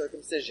was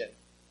circumcision.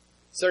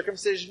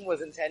 Circumcision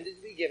was intended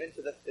to be given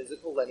to the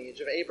physical lineage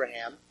of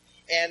Abraham,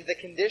 and the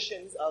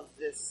conditions of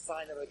this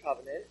sign of the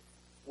covenant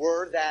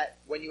were that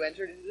when you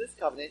entered into this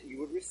covenant, you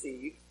would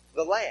receive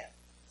the land,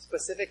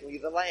 specifically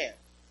the land.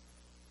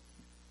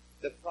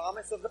 The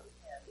promise of the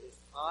land is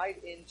tied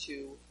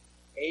into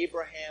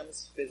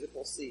Abraham's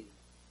physical seed,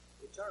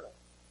 eternal.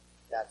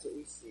 That's what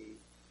we see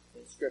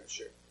in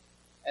Scripture.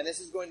 And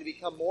this is going to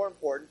become more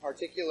important,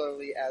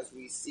 particularly as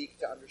we seek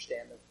to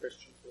understand the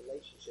Christian's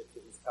relationship to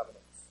these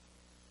covenants.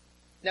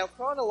 Now,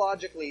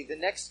 chronologically, the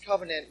next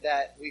covenant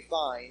that we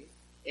find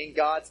in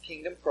God's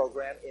kingdom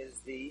program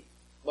is the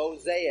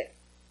Mosaic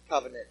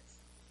covenant.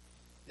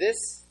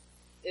 This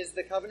is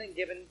the covenant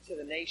given to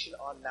the nation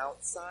on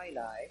Mount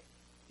Sinai,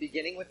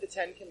 beginning with the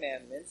Ten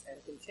Commandments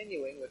and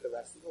continuing with the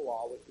rest of the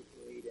law, which we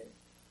can read in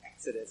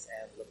Exodus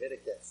and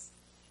Leviticus.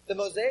 The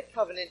Mosaic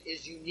covenant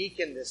is unique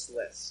in this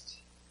list,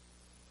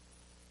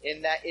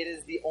 in that it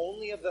is the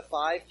only of the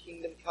 5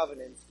 kingdom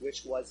covenants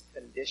which was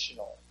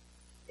conditional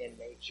in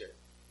nature.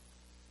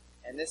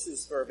 And this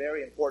is for a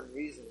very important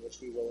reason,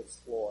 which we will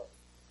explore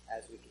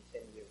as we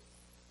continue.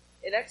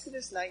 In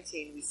Exodus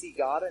 19, we see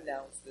God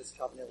announce this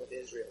covenant with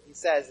Israel. He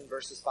says in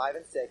verses 5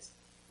 and 6,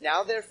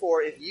 "Now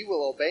therefore, if ye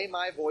will obey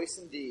my voice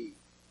indeed,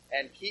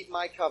 and keep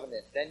my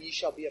covenant, then ye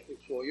shall be a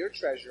peculiar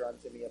treasure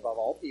unto me above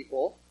all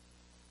people.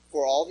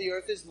 For all the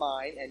earth is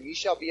mine, and ye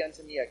shall be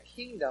unto me a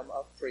kingdom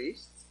of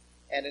priests,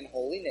 and an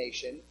holy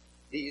nation.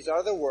 These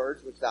are the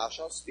words which thou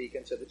shalt speak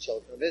unto the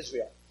children of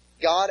Israel."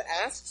 God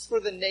asks for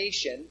the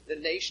nation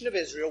of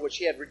Israel, which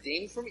he had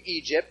redeemed from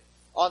Egypt,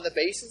 on the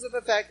basis of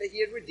the fact that he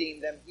had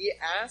redeemed them, he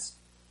asked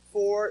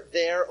for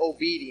their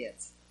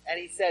obedience. And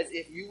he says,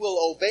 if you will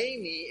obey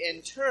me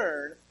in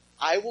turn,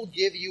 I will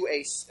give you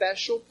a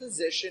special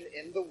position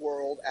in the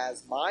world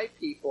as my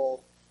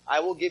people. I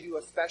will give you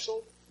a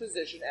special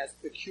position as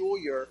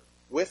peculiar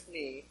with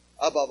me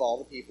above all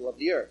the people of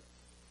the earth.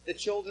 The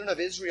children of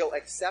Israel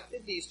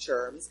accepted these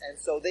terms, and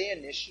so they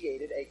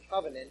initiated a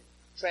covenant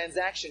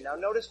transaction. Now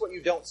notice what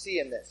you don't see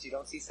in this. You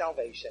don't see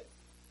salvation,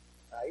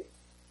 right?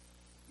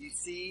 You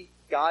see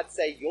God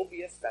say, you'll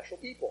be a special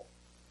people.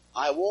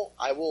 I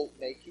will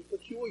make you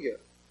peculiar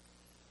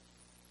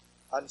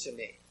unto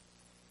me.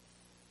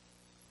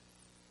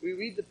 We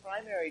read the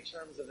primary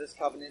terms of this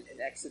covenant in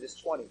Exodus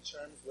 20,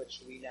 terms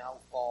which we now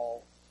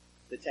call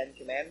the Ten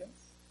Commandments.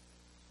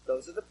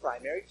 Those are the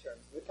primary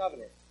terms of the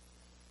covenant.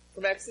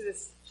 From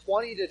Exodus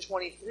 20 to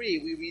 23,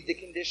 we read the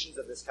conditions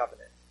of this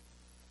covenant.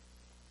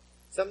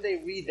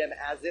 Someday read them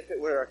as if it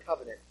were a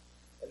covenant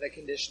and the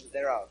conditions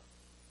thereof.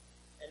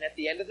 And at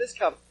the end of this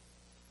covenant,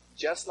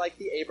 just like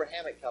the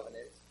Abrahamic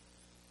covenant,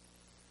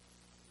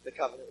 the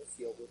covenant was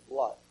sealed with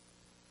blood.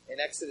 In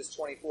Exodus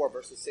 24,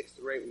 verses 6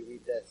 through 8, we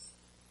read this.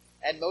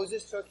 "And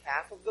Moses took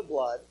half of the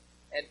blood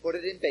and put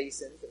it in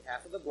basins, and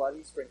half of the blood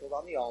he sprinkled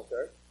on the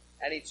altar.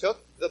 And he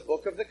took the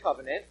book of the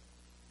covenant,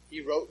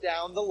 he wrote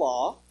down the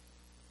law,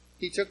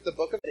 he took the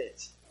book of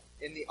it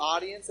in the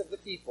audience of the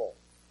people.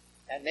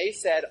 And they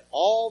said,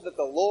 all that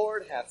the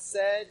Lord hath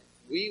said,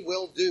 we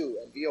will do,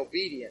 and be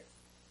obedient.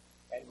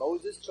 And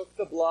Moses took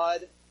the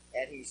blood,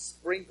 and he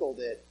sprinkled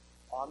it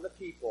on the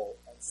people,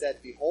 and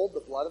said, behold the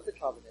blood of the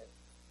covenant,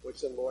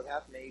 which the Lord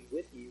hath made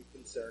with you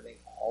concerning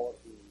all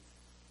of these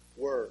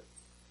words."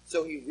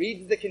 So he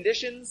reads the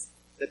conditions,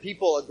 the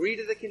people agree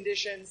to the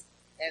conditions,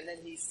 and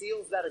then he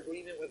seals that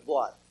agreement with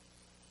blood.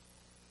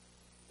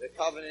 The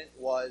covenant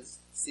was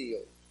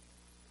sealed.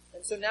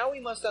 And so now we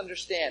must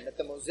understand that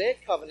the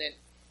Mosaic covenant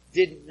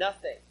did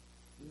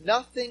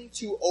nothing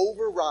to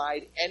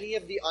override any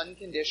of the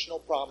unconditional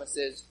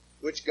promises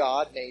which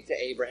God made to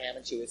Abraham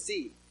and to his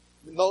seed.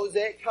 The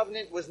Mosaic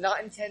covenant was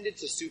not intended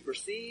to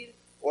supersede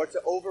or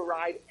to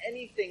override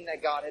anything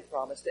that God had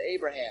promised to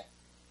Abraham.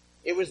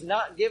 It was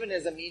not given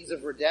as a means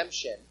of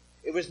redemption.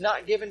 It was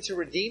not given to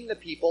redeem the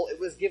people. It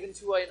was given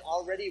to an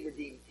already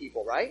redeemed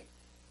people, right?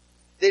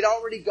 They'd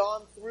already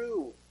gone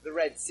through the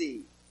Red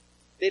Sea.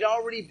 They'd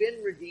already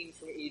been redeemed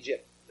from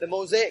Egypt. The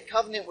Mosaic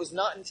covenant was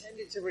not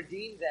intended to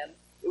redeem them.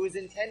 It was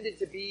intended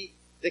to be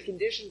the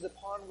conditions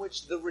upon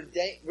which the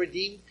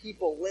redeemed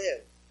people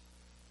lived.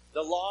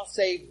 The law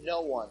saved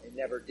no one. It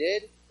never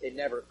did. It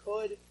never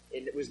could.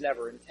 It was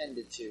never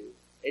intended to.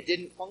 It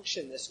didn't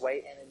function this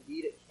way, and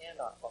indeed it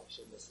cannot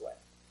function this way.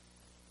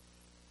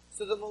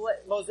 So the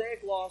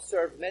Mosaic law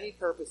served many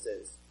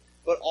purposes,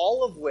 but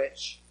all of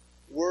which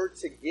were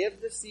to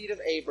give the seed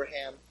of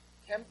Abraham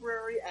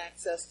temporary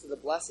access to the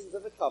blessings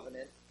of the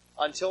covenant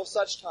until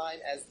such time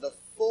as the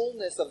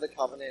fullness of the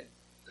covenant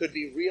could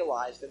be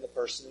realized in the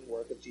person and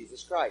work of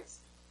Jesus Christ.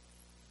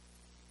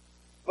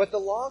 But the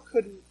law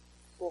couldn't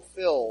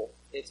fulfill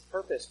its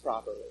purpose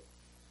properly.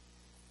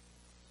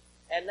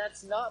 And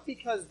that's not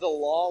because the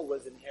law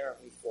was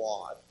inherently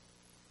flawed,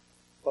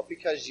 but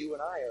because you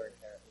and I are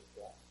inherently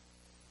flawed.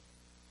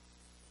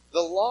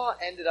 The law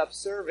ended up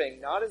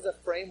serving not as a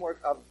framework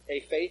of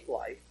a faith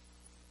life,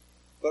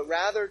 but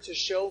rather to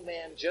show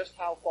man just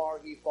how far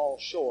he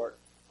falls short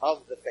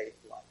of the faith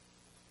life.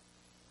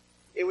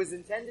 It was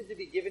intended to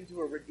be given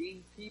to a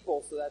redeemed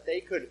people so that they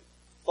could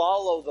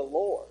follow the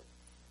Lord.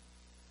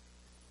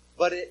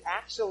 But it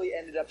actually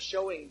ended up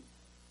showing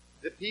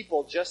the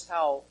people just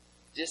how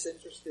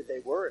disinterested they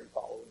were in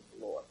following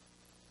the Lord.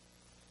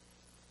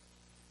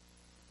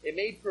 It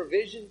made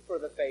provision for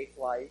the faith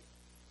life,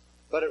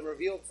 but it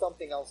revealed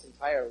something else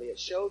entirely. It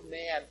showed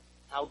man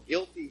how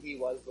guilty he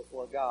was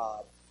before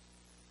God.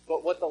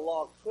 But what the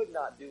law could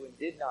not do and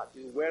did not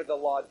do, where the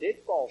law did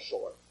fall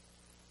short,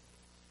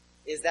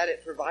 is that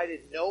it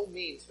provided no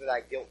means for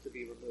that guilt to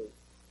be removed.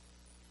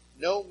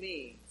 No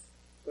means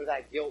for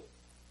that guilt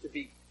to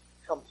be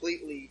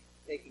completely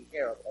taken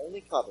care of.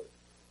 Only covered.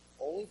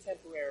 Only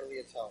temporarily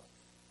atoned.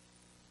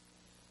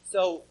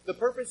 So, the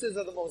purposes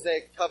of the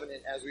Mosaic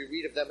covenant, as we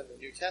read of them in the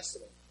New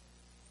Testament,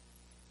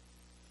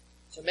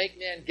 to make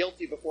man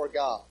guilty before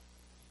God.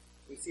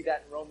 We see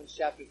that in Romans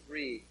chapter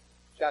 3,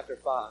 chapter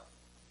 5.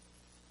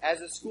 As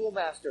a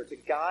schoolmaster, to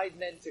guide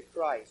men to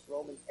Christ,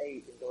 Romans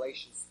 8 and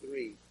Galatians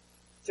 3.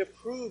 To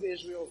prove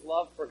Israel's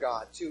love for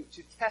God, to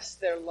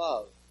test their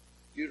love,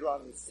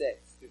 Deuteronomy 6,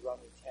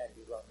 Deuteronomy 10,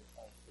 Deuteronomy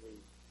 23.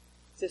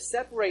 To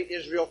separate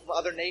Israel from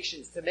other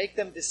nations, to make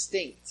them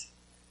distinct,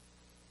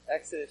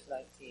 Exodus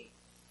 19.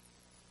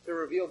 To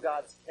reveal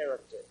God's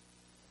character,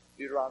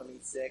 Deuteronomy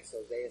 6,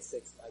 Hosea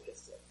 6, Micah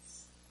 6.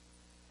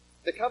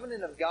 The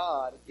covenant of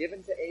God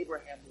given to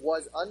Abraham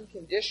was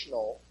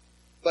unconditional,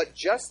 but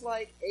just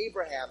like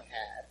Abraham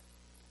had,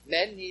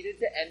 men needed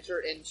to enter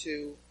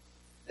into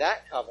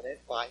that covenant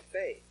by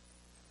faith.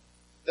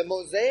 The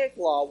Mosaic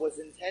law was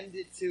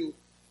intended to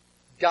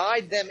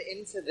guide them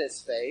into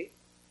this faith,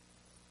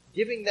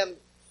 giving them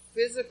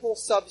physical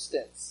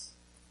substance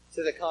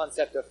to the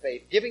concept of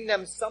faith, giving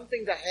them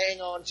something to hang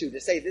on to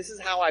say, this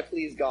is how I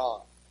please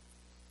God.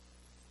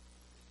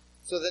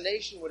 So the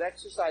nation would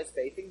exercise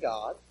faith in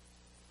God.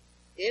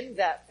 In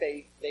that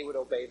faith, they would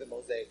obey the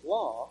Mosaic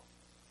law,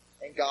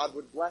 and God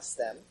would bless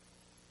them,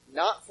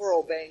 not for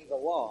obeying the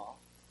law,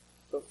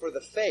 but for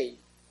the faith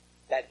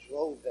that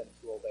drove them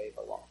to obey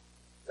the law.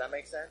 Does that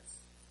make sense?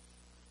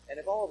 And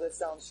if all of this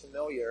sounds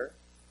familiar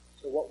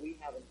to what we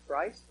have in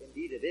Christ,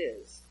 indeed it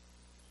is.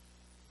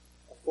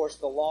 Of course,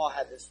 the law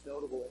had this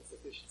notable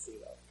insufficiency,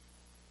 though,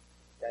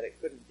 that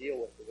it couldn't deal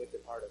with the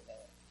wicked heart of man.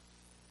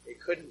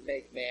 It couldn't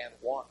make man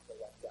want to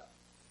let God.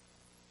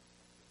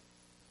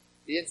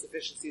 The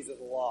insufficiencies of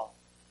the law,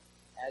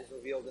 as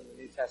revealed in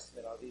the New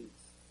Testament, are these.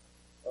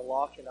 The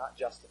law cannot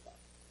justify.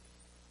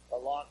 The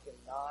law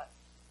cannot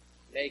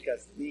make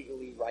us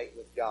legally right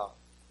with God.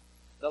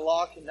 The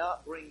law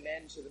cannot bring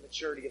men to the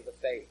maturity of the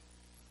faith.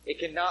 It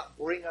cannot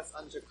bring us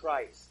unto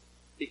Christ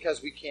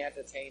because we can't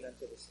attain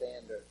unto the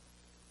standard.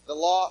 The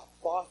law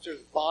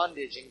fosters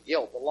bondage and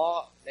guilt. The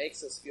law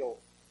makes us feel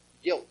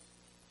guilt,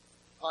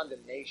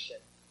 condemnation.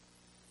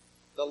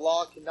 The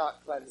law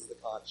cannot cleanse the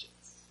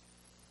conscience.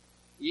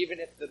 Even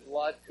if the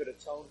blood could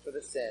atone for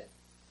the sin,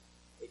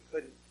 it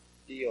couldn't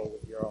deal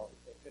with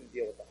it couldn't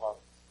deal with the heart.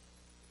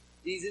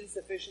 These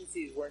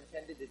insufficiencies were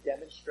intended to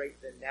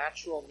demonstrate the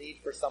natural need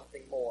for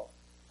something more.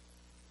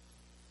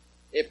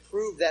 It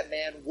proved that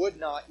man would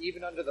not,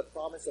 even under the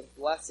promise of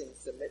blessing,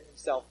 submit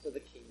himself to the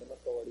kingdom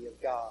authority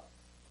of God.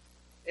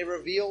 It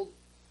revealed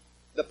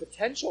the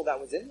potential that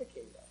was in the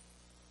kingdom.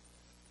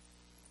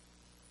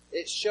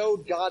 It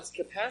showed God's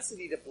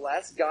capacity to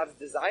bless, God's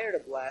desire to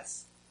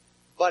bless,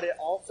 but it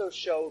also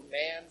showed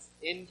man's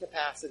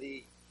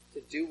incapacity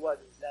to do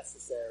what is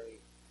necessary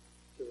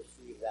to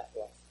receive that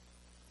blessing.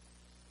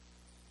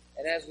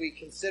 And as we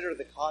consider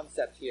the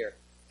concept here,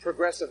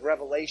 progressive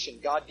revelation,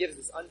 God gives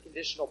this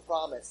unconditional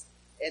promise,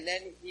 and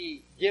then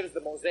He gives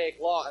the Mosaic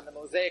law, and the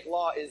Mosaic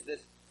law is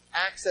this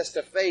access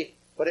to faith,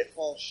 but it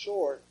falls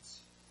short.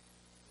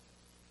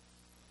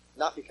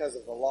 Not because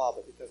of the law,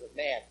 but because of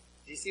man.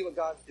 Do you see what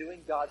God's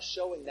doing? God's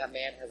showing that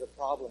man has a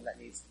problem that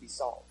needs to be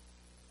solved.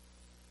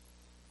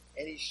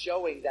 And He's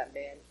showing that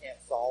man can't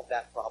solve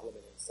that problem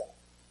in himself.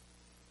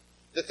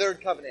 The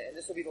third covenant, and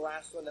this will be the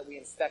last one that we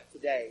inspect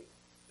today,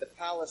 the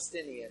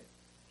Palestinian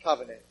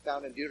covenant,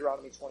 found in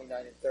Deuteronomy 29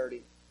 and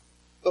 30.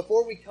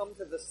 Before we come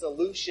to the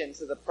solution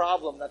to the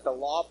problem that the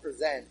law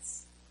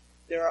presents,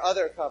 there are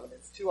other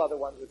covenants, two other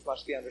ones which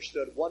must be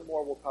understood. One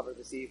more we'll cover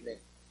this evening.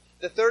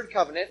 The third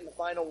covenant, and the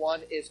final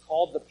one, is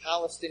called the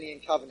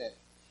Palestinian covenant.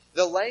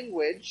 The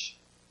language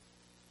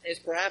is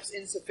perhaps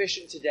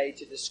insufficient today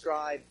to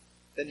describe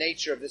the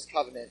nature of this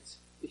covenant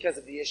because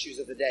of the issues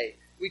of the day.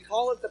 We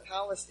call it the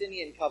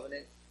Palestinian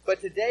covenant,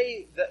 but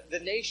today the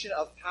nation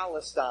of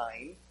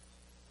Palestine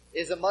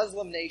is a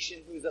Muslim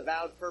nation whose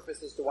avowed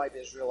purpose is to wipe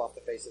Israel off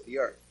the face of the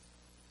earth.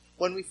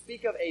 When we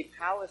speak of a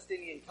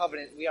Palestinian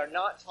covenant, we are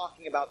not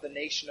talking about the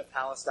nation of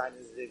Palestine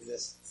as it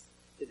exists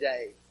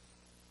today.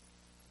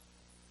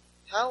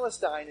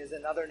 Palestine is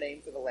another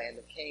name for the land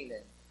of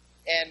Canaan.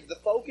 And the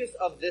focus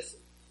of this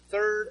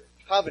third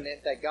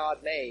covenant that God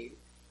made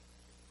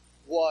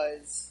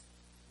was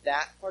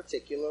that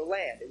particular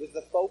land. It was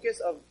the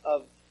focus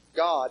of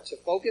God to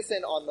focus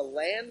in on the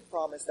land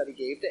promise that he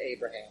gave to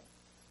Abraham.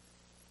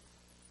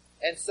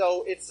 And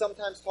so it's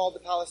sometimes called the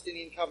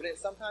Palestinian covenant.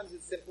 Sometimes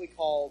it's simply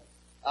called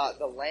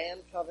the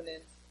land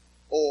covenant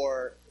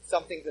or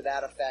something to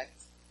that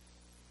effect.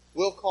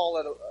 We'll call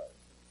it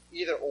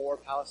either or,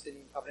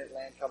 Palestinian covenant,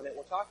 land covenant.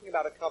 We're talking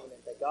about a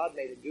covenant that God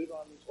made in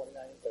Deuteronomy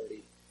 29 and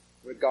 30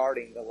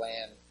 regarding the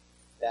land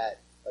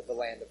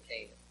of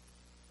Canaan.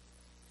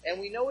 And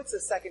we know it's a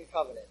second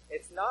covenant.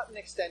 It's not an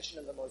extension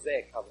of the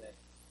Mosaic covenant,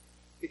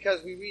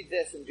 because we read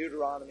this in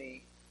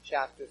Deuteronomy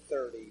chapter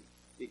 30,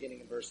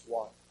 beginning in verse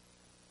 1.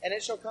 And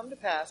it shall come to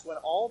pass, when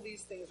all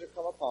these things are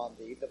come upon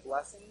thee, the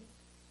blessing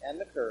and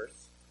the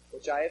curse,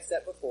 which I have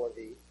set before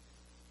thee,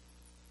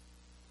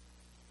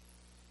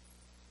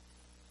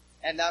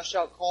 and thou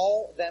shalt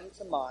call them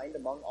to mind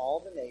among all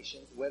the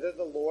nations, whither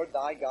the Lord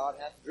thy God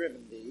hath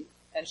driven thee,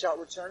 and shalt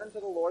return unto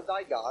the Lord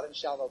thy God, and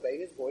shalt obey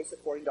his voice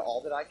according to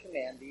all that I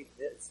command thee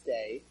this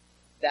day,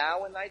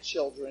 thou and thy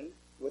children,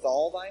 with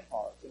all thy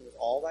heart and with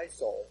all thy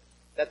soul,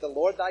 that the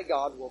Lord thy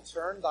God will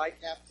turn thy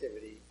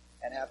captivity,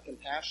 and have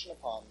compassion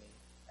upon thee,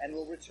 and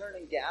will return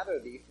and gather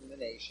thee from the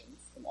nations,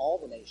 from all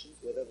the nations,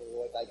 whither the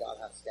Lord thy God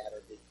hath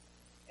scattered thee.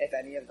 If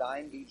any of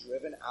thine be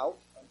driven out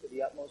unto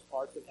the utmost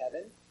parts of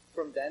heaven,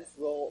 from thence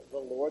will the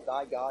Lord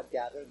thy God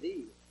gather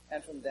thee,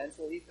 and from thence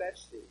will he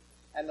fetch thee.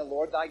 And the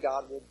Lord thy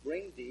God will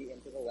bring thee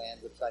into the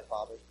land which thy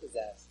fathers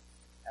possessed,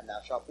 and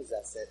thou shalt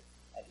possess it,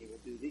 and he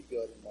will do thee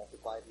good and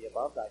multiply thee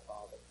above thy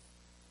fathers.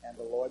 And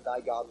the Lord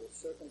thy God will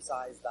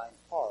circumcise thine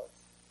heart,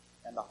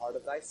 and the heart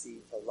of thy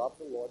seed, to love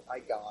the Lord thy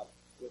God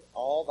with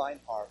all thine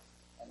heart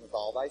and with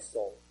all thy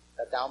soul,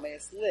 that thou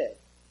mayest live.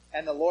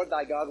 And the Lord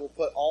thy God will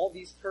put all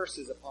these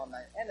curses upon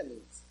thine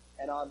enemies,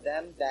 and on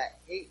them that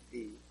hate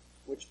thee,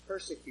 which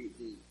persecute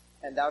thee.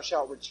 And thou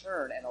shalt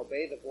return and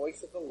obey the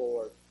voice of the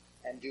Lord,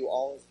 and do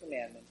all his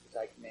commandments which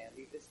I command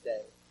thee this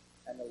day.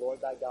 And the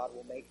Lord thy God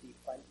will make thee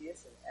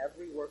plenteous in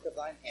every work of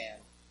thine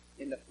hand,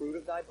 in the fruit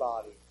of thy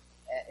body,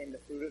 and in the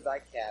fruit of thy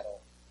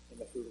cattle, in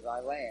the fruit of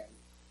thy land,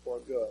 for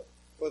good.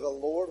 For the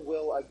Lord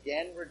will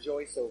again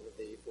rejoice over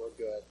thee for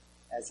good,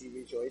 as he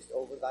rejoiced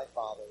over thy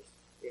fathers,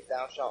 if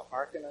thou shalt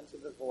hearken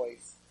unto the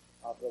voice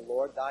of the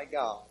Lord thy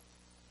God,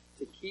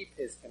 to keep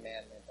his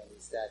commandments and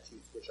his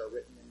statutes which are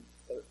written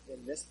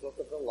in this book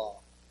of the law,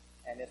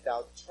 and if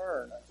thou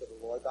turn unto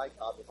the Lord thy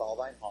God with all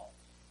thine heart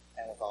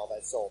and with all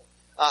thy soul.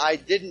 I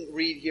didn't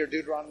read here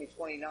Deuteronomy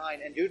 29,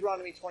 and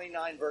Deuteronomy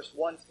 29 verse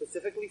 1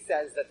 specifically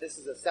says that this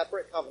is a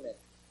separate covenant,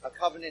 a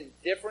covenant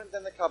different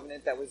than the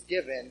covenant that was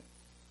given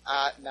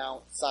at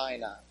Mount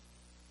Sinai.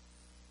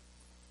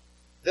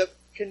 The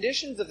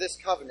conditions of this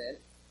covenant,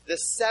 the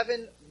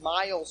 7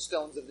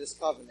 milestones of this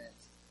covenant,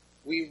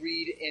 we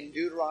read in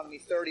Deuteronomy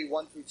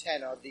 31 through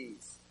 10 are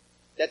these: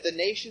 that the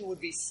nation would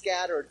be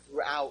scattered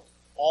throughout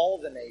all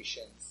the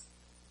nations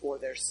for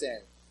their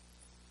sin,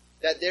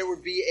 that there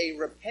would be a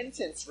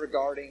repentance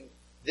regarding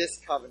this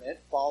covenant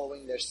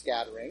following their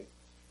scattering,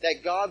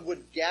 that God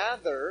would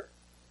gather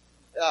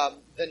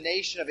the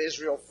nation of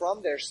Israel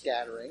from their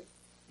scattering,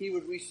 he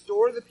would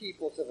restore the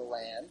people to the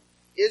land,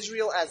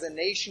 Israel as a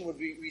nation would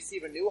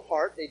receive a new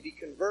heart, they'd be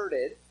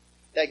converted,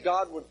 that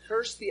God would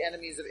curse the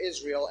enemies of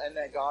Israel, and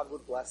that God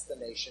would bless the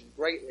nation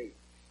greatly.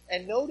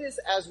 And notice,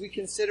 as we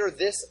consider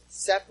this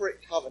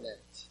separate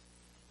covenant,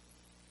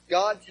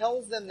 God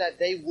tells them that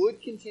they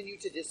would continue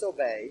to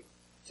disobey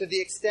to the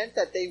extent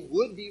that they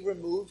would be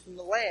removed from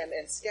the land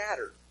and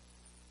scattered.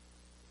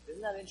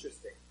 Isn't that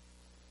interesting?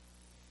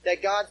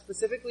 That God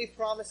specifically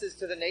promises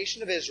to the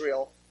nation of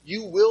Israel,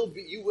 you will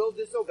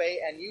disobey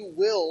and you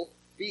will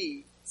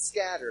be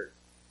scattered.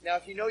 Now,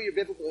 if you know your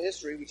biblical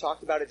history, we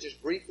talked about it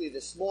just briefly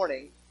this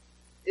morning,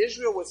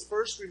 Israel was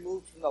first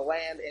removed from the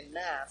land en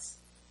masse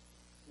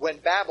when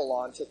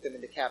Babylon took them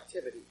into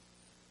captivity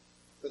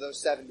for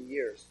those 70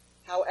 years.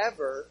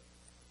 However,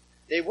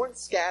 they weren't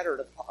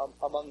scattered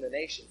among the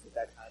nations at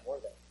that time, were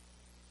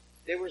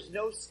they? There was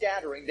no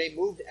scattering. They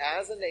moved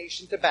as a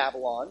nation to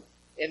Babylon,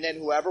 and then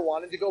whoever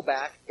wanted to go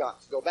back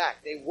got to go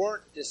back. They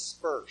weren't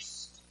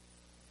dispersed.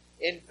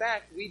 In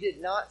fact, we did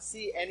not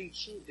see any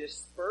true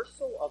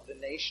dispersal of the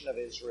nation of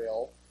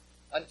Israel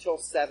until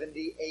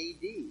 70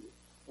 A.D.,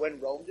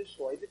 when Rome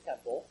destroyed the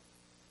temple.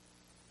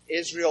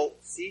 Israel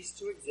ceased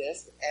to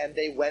exist, and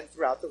they went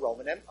throughout the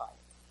Roman Empire.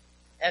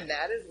 And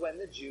that is when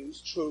the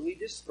Jews truly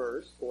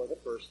dispersed for the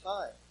first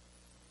time.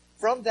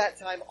 From that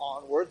time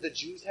onward, the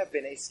Jews have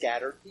been a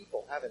scattered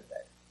people, haven't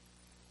they?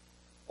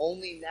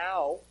 Only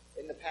now,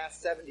 in the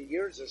past 70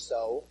 years or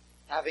so,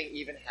 having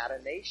even had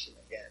a nation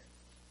again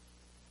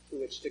to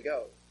which to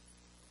go.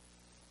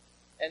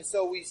 And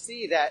so we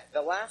see that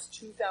the last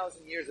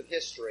 2,000 years of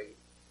history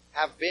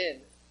have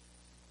been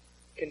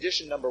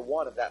condition number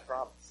 1 of that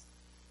promise.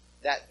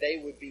 that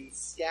they would be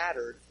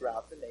scattered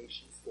throughout the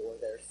nations for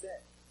their sin.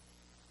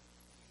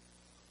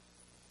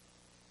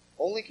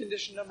 Only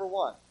condition number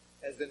one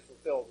has been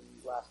fulfilled in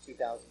these last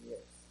 2,000 years.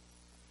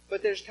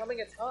 But there's coming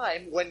a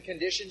time when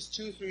conditions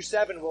 2 through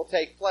 7 will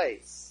take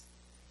place,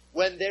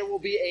 when there will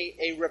be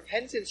a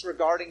repentance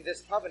regarding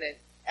this covenant,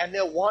 and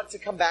they'll want to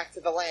come back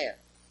to the land.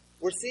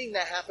 We're seeing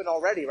that happen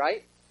already,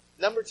 right?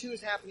 Number 2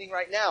 is happening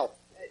right now.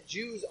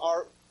 Jews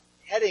are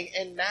heading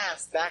en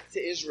masse back to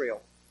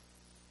Israel.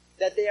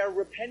 That they are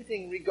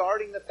repenting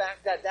regarding the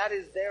fact that that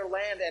is their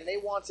land and they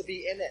want to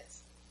be in it.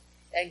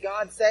 And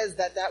God says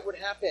that that would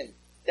happen.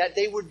 That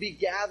they would be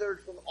gathered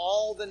from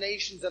all the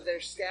nations of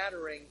their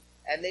scattering,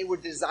 and they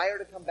would desire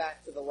to come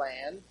back to the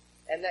land,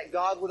 and that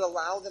God would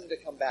allow them to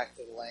come back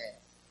to the land.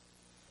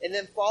 And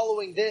then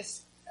following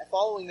this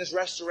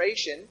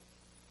restoration,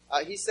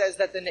 he says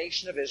that the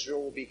nation of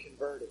Israel will be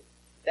converted.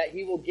 That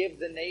he will give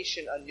the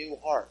nation a new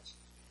heart.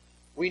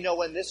 We know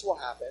when this will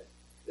happen.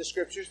 The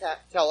scriptures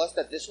tell us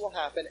that this will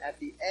happen at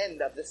the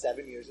end of the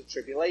 7 years of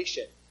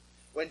tribulation,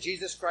 when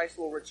Jesus Christ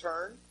will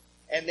return,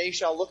 and they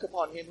shall look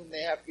upon him whom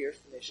they have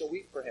pierced, and they shall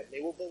weep for him. They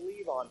will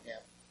believe on him.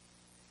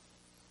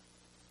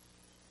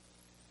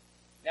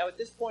 Now at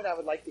this point I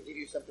would like to give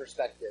you some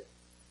perspective.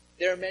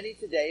 There are many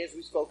today, as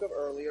we spoke of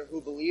earlier,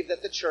 who believe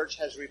that the church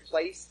has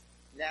replaced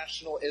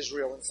national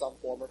Israel in some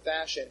form or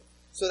fashion,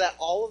 so that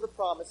all of the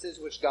promises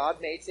which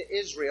God made to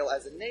Israel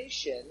as a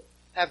nation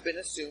have been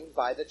assumed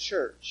by the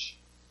church,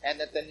 and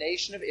that the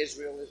nation of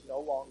Israel is no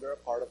longer a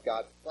part of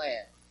God's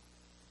plan.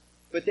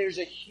 But there's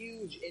a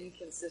huge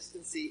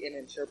inconsistency in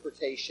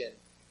interpretation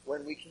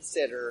when we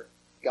consider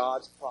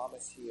God's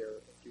promise here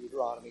in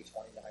Deuteronomy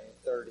 29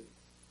 and 30.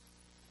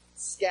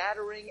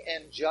 Scattering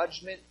and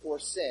judgment for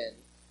sin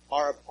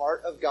are a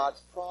part of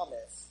God's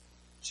promise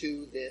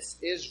to this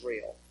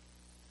Israel.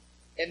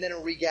 And then a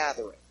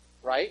regathering,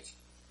 right?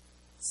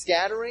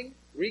 Scattering,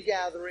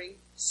 regathering,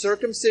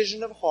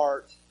 circumcision of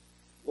heart,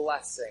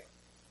 blessing.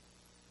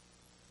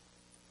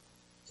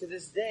 To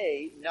this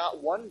day,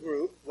 not one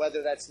group,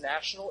 whether that's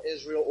national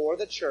Israel or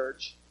the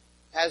church,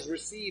 has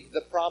received the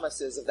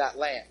promises of that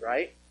land,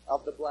 right?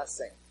 Of the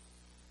blessing.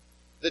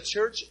 The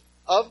church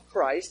of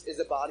Christ is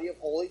a body of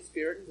Holy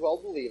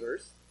Spirit-indwelled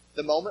believers.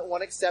 The moment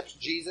one accepts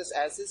Jesus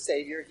as his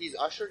Savior, he's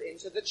ushered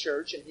into the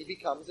church and he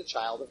becomes a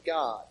child of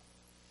God.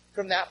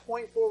 From that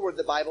point forward,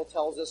 the Bible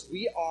tells us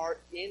we are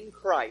in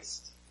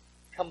Christ,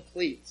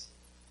 complete.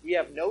 We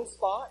have no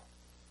spot,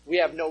 we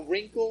have no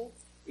wrinkle,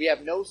 we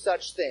have no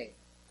such thing.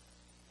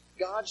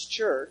 God's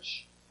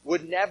church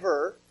would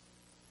never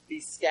be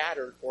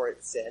scattered for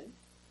its sin,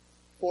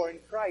 for in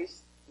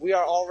Christ we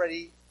are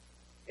already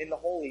in the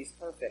holies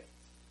perfect.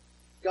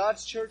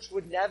 God's church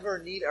would never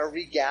need a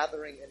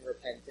regathering in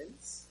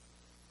repentance.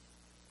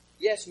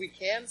 Yes, we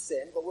can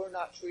sin, but we're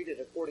not treated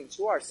according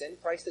to our sin.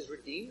 Christ has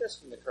redeemed us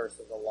from the curse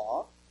of the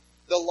law.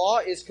 The law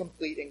is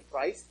complete in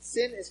Christ.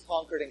 Sin is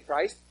conquered in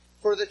Christ.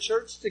 For the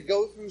church to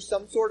go through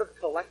some sort of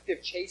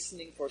collective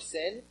chastening for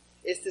sin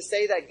is to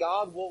say that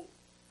God will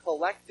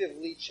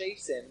collectively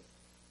chasten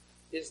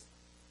his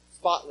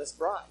spotless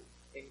bride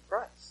in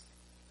Christ.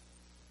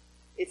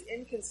 It's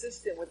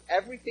inconsistent with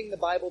everything the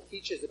Bible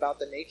teaches about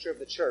the nature of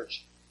the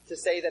church to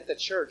say that the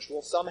church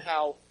will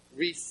somehow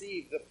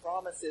receive the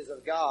promises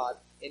of God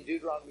in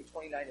Deuteronomy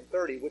 29 and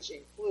 30, which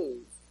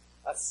includes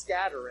a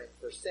scattering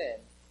for sin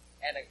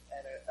and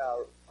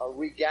a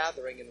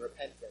regathering in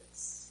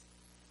repentance.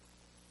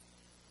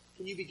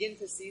 Can you begin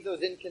to see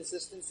those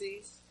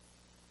inconsistencies?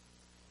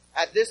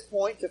 At this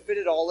point, to fit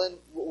it all in,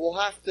 we'll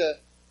have to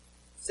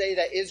say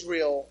that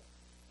Israel,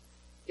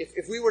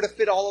 if we were to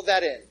fit all of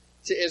that in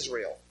to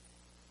Israel,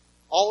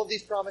 all of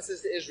these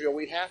promises to Israel,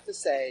 we'd have to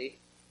say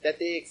that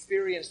they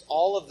experienced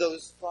all of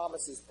those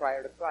promises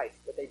prior to Christ,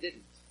 but they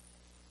didn't.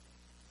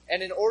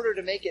 And in order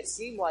to make it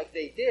seem like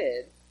they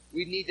did,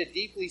 we'd need to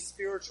deeply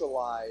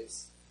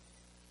spiritualize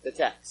the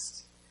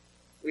text.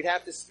 We'd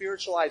have to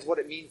spiritualize what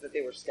it means that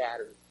they were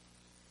scattered.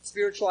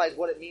 Spiritualize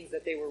what it means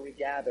that they were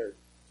regathered.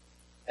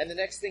 And the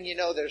next thing you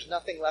know, there's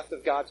nothing left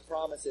of God's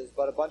promises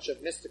but a bunch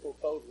of mystical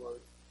code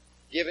words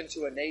given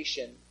to a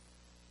nation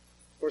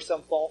for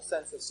some false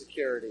sense of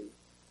security,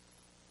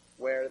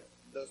 where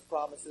those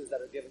promises that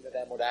are given to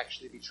them would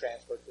actually be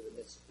transferred to the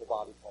mystical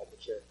body called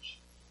the church.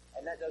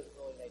 And that doesn't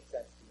really make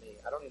sense to me.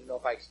 I don't even know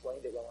if I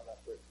explained it well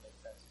enough for it to make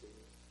sense to you.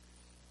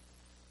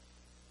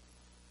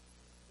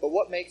 But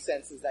what makes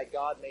sense is that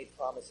God made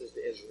promises to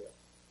Israel.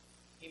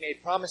 He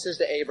made promises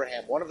to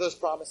Abraham. One of those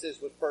promises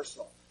was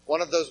personal.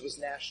 One of those was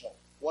national.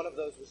 One of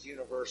those was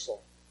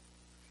universal.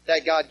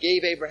 That God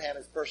gave Abraham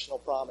his personal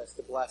promise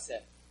to bless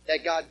him.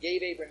 That God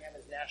gave Abraham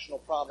his national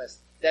promise.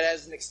 That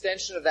as an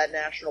extension of that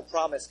national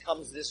promise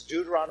comes this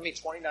Deuteronomy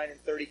 29 and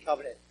 30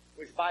 covenant,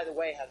 which, by the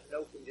way, has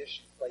no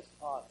conditions placed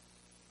upon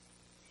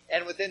it.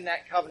 And within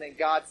that covenant,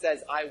 God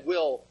says, I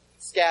will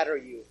scatter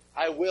you.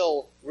 I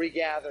will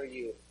regather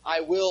you.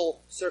 I will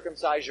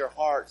circumcise your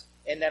heart.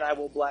 And then I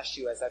will bless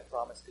you as I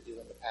promised to do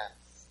in the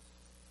past.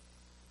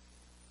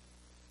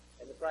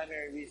 And the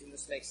primary reason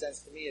this makes sense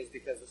to me is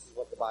because this is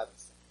what the Bible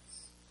says.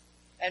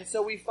 And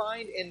so we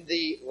find in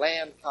the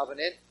land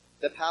covenant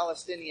the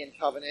Palestinian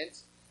covenant,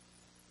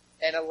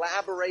 an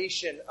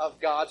elaboration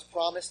of God's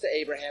promise to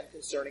Abraham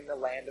concerning the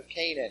land of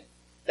Canaan.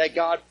 That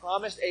God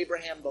promised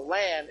Abraham the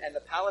land, and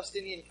the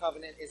Palestinian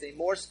covenant is a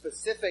more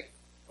specific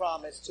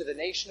promise to the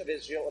nation of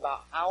Israel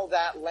about how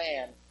that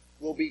land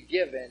will be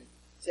given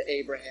to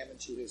Abraham and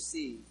to his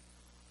seed.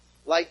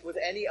 Like with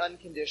any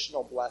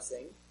unconditional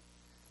blessing,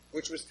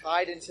 which was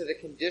tied into the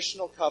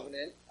conditional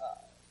covenant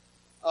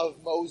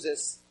of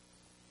Moses,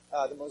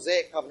 the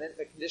Mosaic covenant,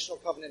 the conditional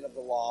covenant of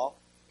the law,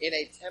 in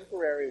a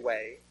temporary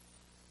way,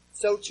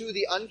 so too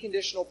the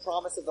unconditional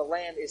promise of the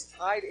land is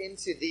tied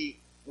into the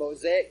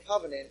Mosaic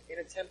covenant in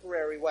a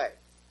temporary way.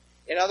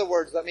 In other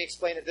words, let me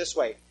explain it this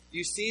way.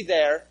 You see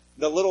there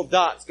the little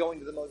dots going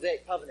to the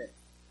Mosaic covenant.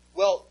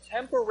 Well,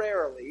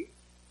 temporarily,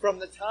 from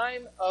the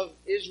time of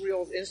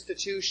Israel's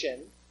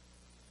institution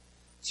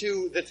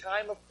to the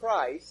time of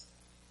Christ,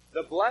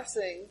 the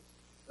blessing,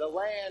 the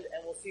land,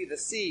 and we'll see the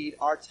seed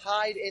are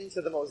tied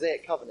into the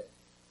Mosaic covenant.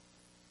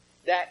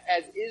 That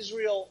as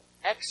Israel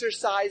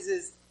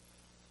exercises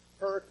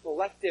her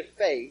collective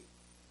faith,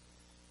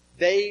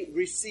 they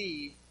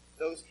receive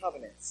those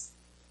covenants.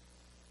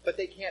 But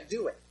they can't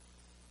do it.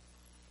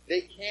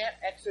 They can't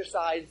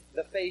exercise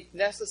the faith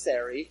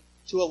necessary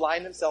to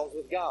align themselves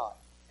with God.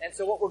 And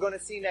so what we're going to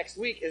see next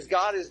week is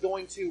God is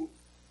going to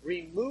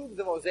remove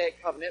the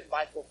Mosaic covenant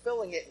by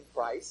fulfilling it in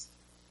Christ,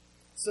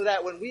 so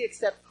that when we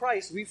accept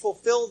Christ, we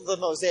fulfill the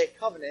Mosaic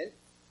covenant,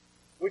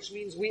 which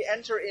means we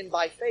enter in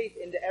by faith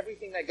into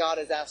everything that God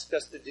has asked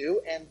us to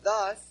do, and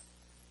thus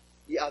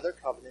the other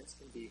covenants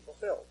can be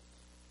fulfilled.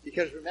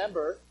 Because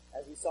remember,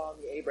 as we saw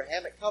in the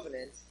Abrahamic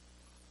covenant,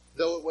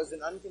 though it was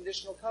an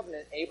unconditional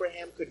covenant,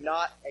 Abraham could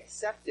not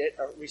accept it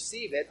or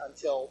receive it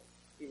until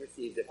he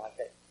received it by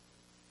faith.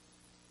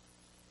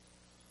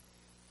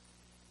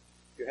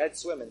 If your head's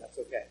swimming, that's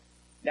okay.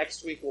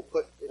 Next week we'll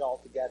put it all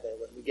together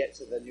when we get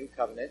to the new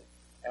covenant,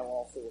 and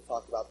we'll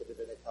talk about the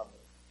Davidic covenant.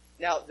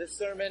 Now, this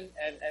sermon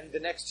and the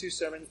next two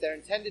sermons, they're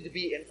intended to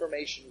be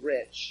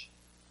information-rich.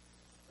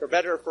 For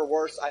better or for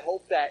worse, I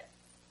hope that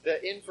the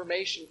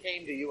information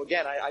came to you.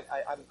 Again,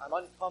 I'm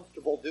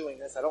uncomfortable doing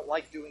this. I don't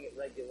like doing it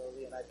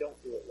regularly, and I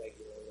don't do it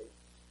regularly.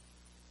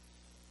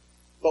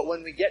 But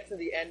when we get to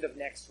the end of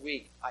next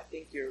week, I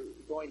think you're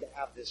going to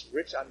have this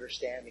rich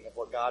understanding of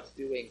what God's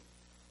doing,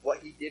 what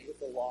He did with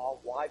the law,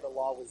 why the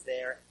law was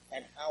there,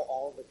 and how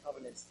all of the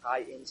covenants tie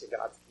into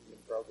God's kingdom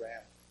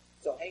program.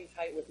 So hang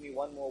tight with me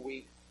one more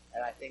week,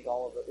 and I think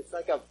all of it. It's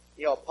like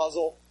a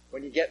puzzle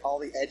when you get all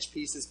the edge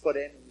pieces put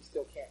in and you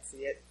still can't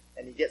see it,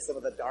 and you get some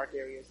of the dark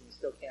areas and you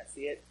still can't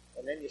see it,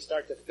 and then you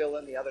start to fill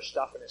in the other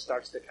stuff and it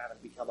starts to kind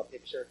of become a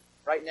picture.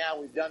 Right now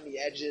we've done the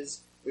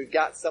edges, we've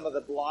got some of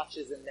the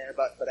blotches in there,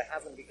 but it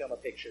hasn't become a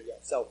picture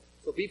yet. So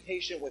be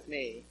patient with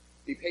me,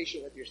 be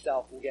patient with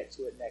yourself. We'll get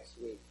to it next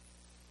week.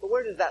 But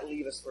where does that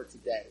leave us for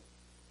today?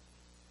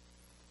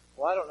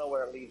 Well, I don't know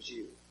where it leaves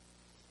you.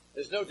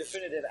 There's no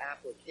definitive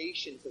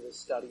application to this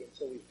study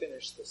until we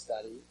finish the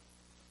study.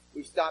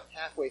 We've stopped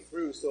halfway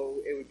through, so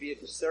it would be a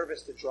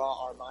disservice to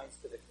draw our minds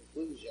to the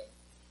conclusion.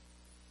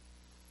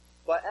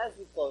 But as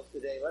we close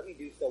today, let me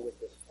do so with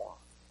this thought.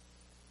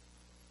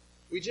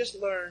 We just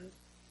learned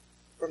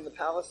from the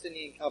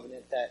Palestinian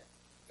covenant that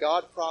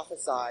God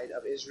prophesied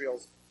of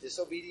Israel's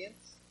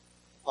disobedience,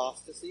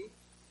 apostasy,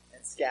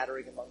 and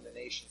scattering among the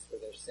nations for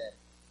their sin.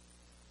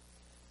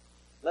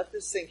 Let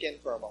this sink in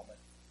for a moment.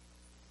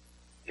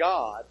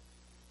 God,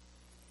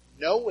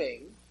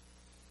 knowing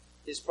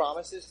His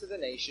promises to the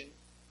nation,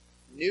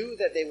 knew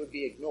that they would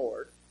be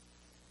ignored,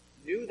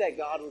 knew that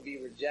God would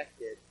be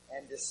rejected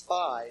and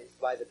despised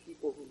by the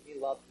people whom He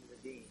loved and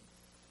redeemed.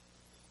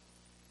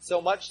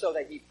 So much so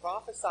that He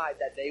prophesied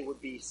that they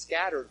would be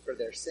scattered for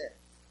their sin.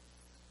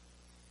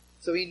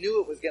 So He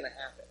knew it was going to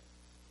happen.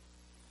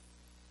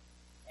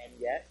 And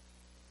yet,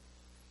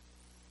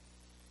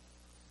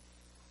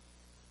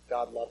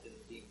 God loved and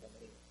redeemed them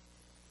anyway.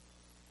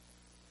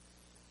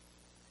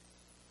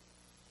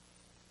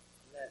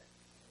 Isn't that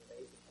an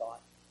amazing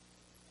thought?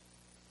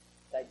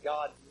 That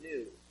God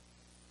knew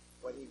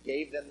when He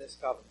gave them this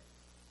covenant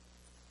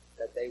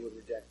that they would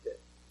reject it,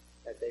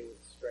 that they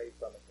would stray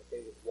from it, that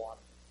they would want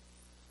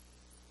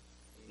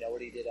it. You know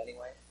what He did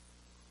anyway?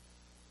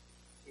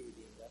 He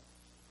redeemed them,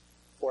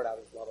 poured out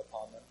His love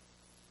upon them.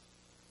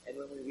 And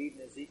when we read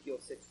in Ezekiel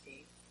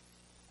 16,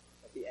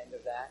 at the end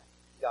of that,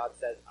 God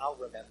says, I'll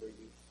remember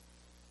you.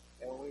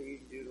 And when we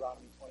read in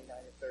Deuteronomy 29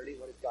 and 30,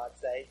 what does God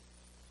say?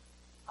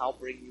 I'll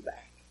bring you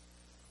back.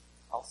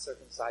 I'll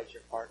circumcise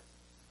your heart,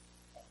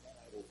 and then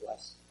I will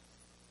bless you.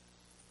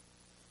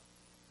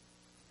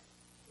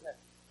 Isn't that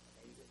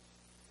amazing?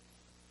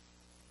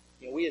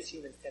 We as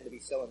humans tend to be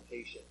so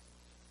impatient.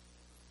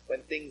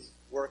 When things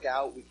work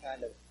out, we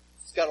kind of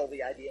scuttle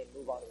the idea and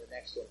move on to the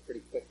next one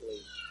pretty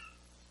quickly.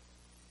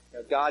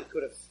 God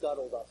could have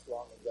scuttled us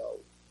long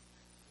ago.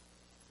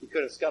 He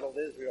could have scuttled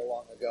Israel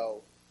long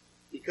ago.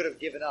 He could have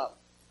given up.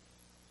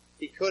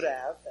 He could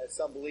have, as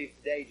some believe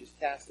today, just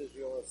cast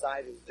Israel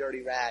aside as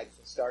dirty rags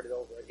and started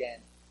over again.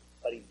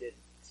 But He didn't.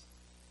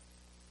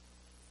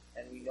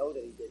 And we know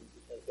that He didn't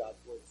because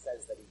God's Word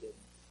says that He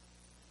didn't.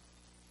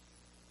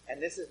 And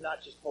And this is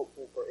not just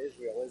hopeful for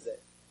Israel, is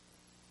it?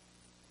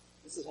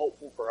 This is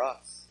hopeful for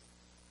us.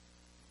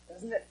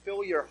 Doesn't it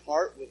fill your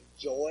heart with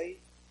joy,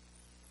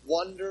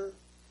 wonder,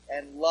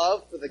 and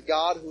love for the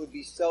God who would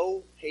be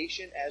so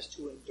patient as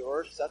to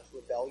endure such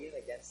rebellion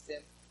against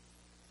him,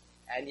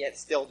 and yet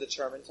still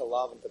determined to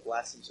love and to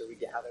bless and to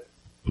regather,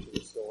 to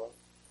restore?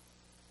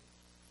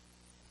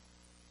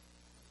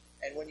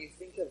 And when you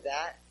think of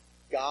that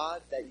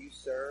God that you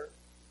serve,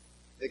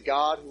 the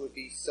God who would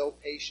be so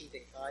patient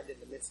and kind in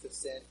the midst of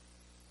sin,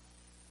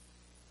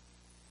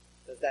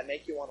 does that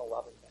make you want to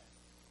love him back?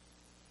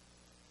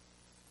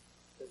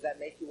 Does that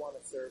make you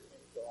want to serve him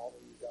for all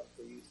that he's done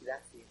for you? See,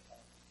 that's the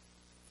intent.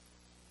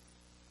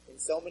 In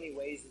so many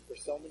ways and for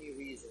so many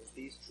reasons,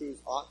 these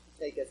truths ought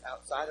to take us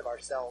outside of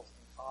ourselves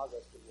and cause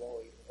us to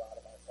glory in the God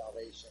of our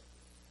salvation.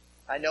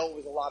 I know it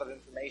was a lot of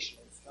information.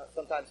 It's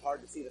sometimes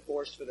hard to see the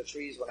forest for the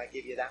trees when I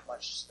give you that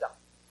much stuff.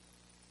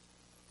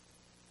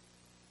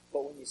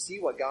 But when you see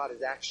what God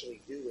is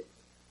actually doing,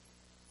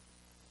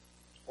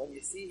 when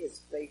you see his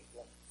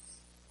faithfulness,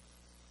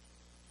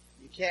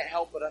 you can't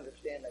help but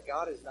understand that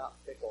God is not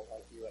fickle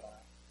like you and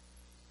I.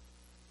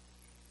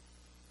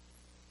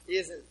 He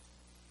isn't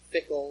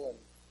fickle and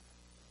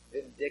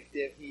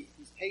vindictive.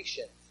 He's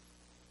patient.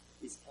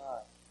 He's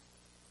kind.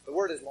 The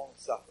word is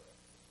long-suffering.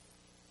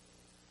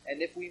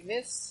 And if we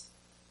miss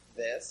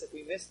this, if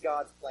we miss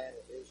God's plan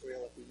with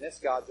Israel, if we miss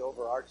God's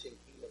overarching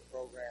kingdom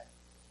program,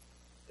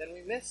 then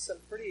we miss some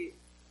pretty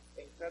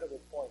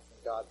incredible points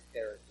in God's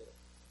character.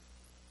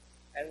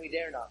 And we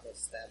dare not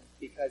miss them,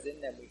 because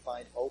in them we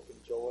find hope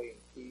and joy and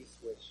peace,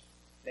 which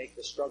make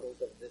the struggles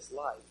of this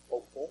life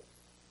hopeful,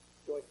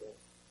 joyful,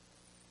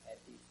 and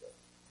peaceful,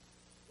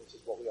 which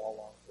is what we all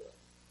long for.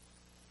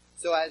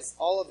 So as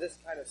all of this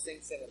kind of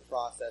sinks in and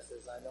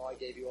processes, I know I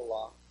gave you a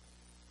lot.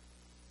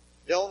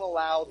 Don't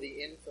allow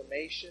the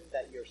information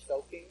that you're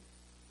soaking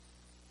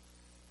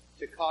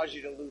to cause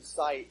you to lose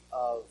sight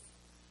of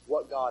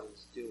what God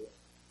is doing.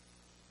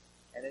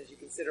 And as you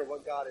consider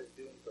what God is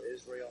doing for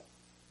Israel,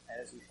 and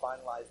as we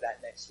finalize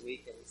that next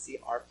week and we see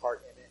our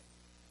part in it,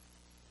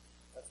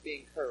 let's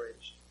be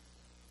encouraged,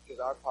 because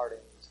our part in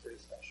it is pretty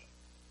special.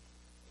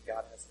 And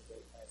God has some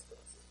great plans for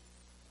us.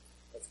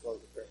 Let's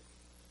close with prayer.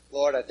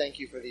 Lord, I thank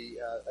you for the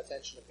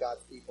attention of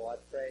God's people. I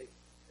pray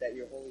that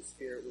your Holy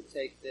Spirit would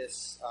take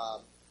this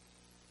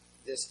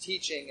this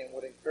teaching and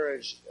would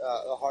encourage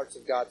the hearts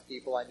of God's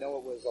people. I know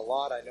it was a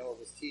lot. I know it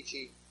was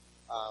teachy.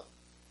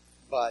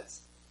 But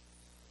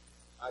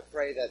I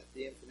pray that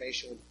the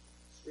information would be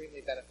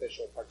extremely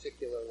beneficial,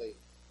 particularly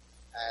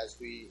as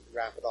we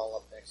wrap it all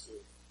up next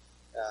week.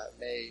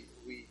 May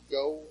we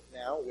go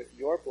now with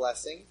your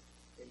blessing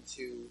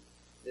into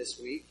this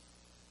week,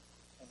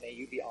 and may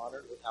you be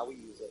honored with how we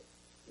use it.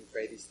 We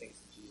pray these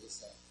things in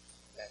Jesus' name.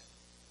 Amen.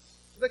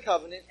 The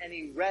covenant, and he read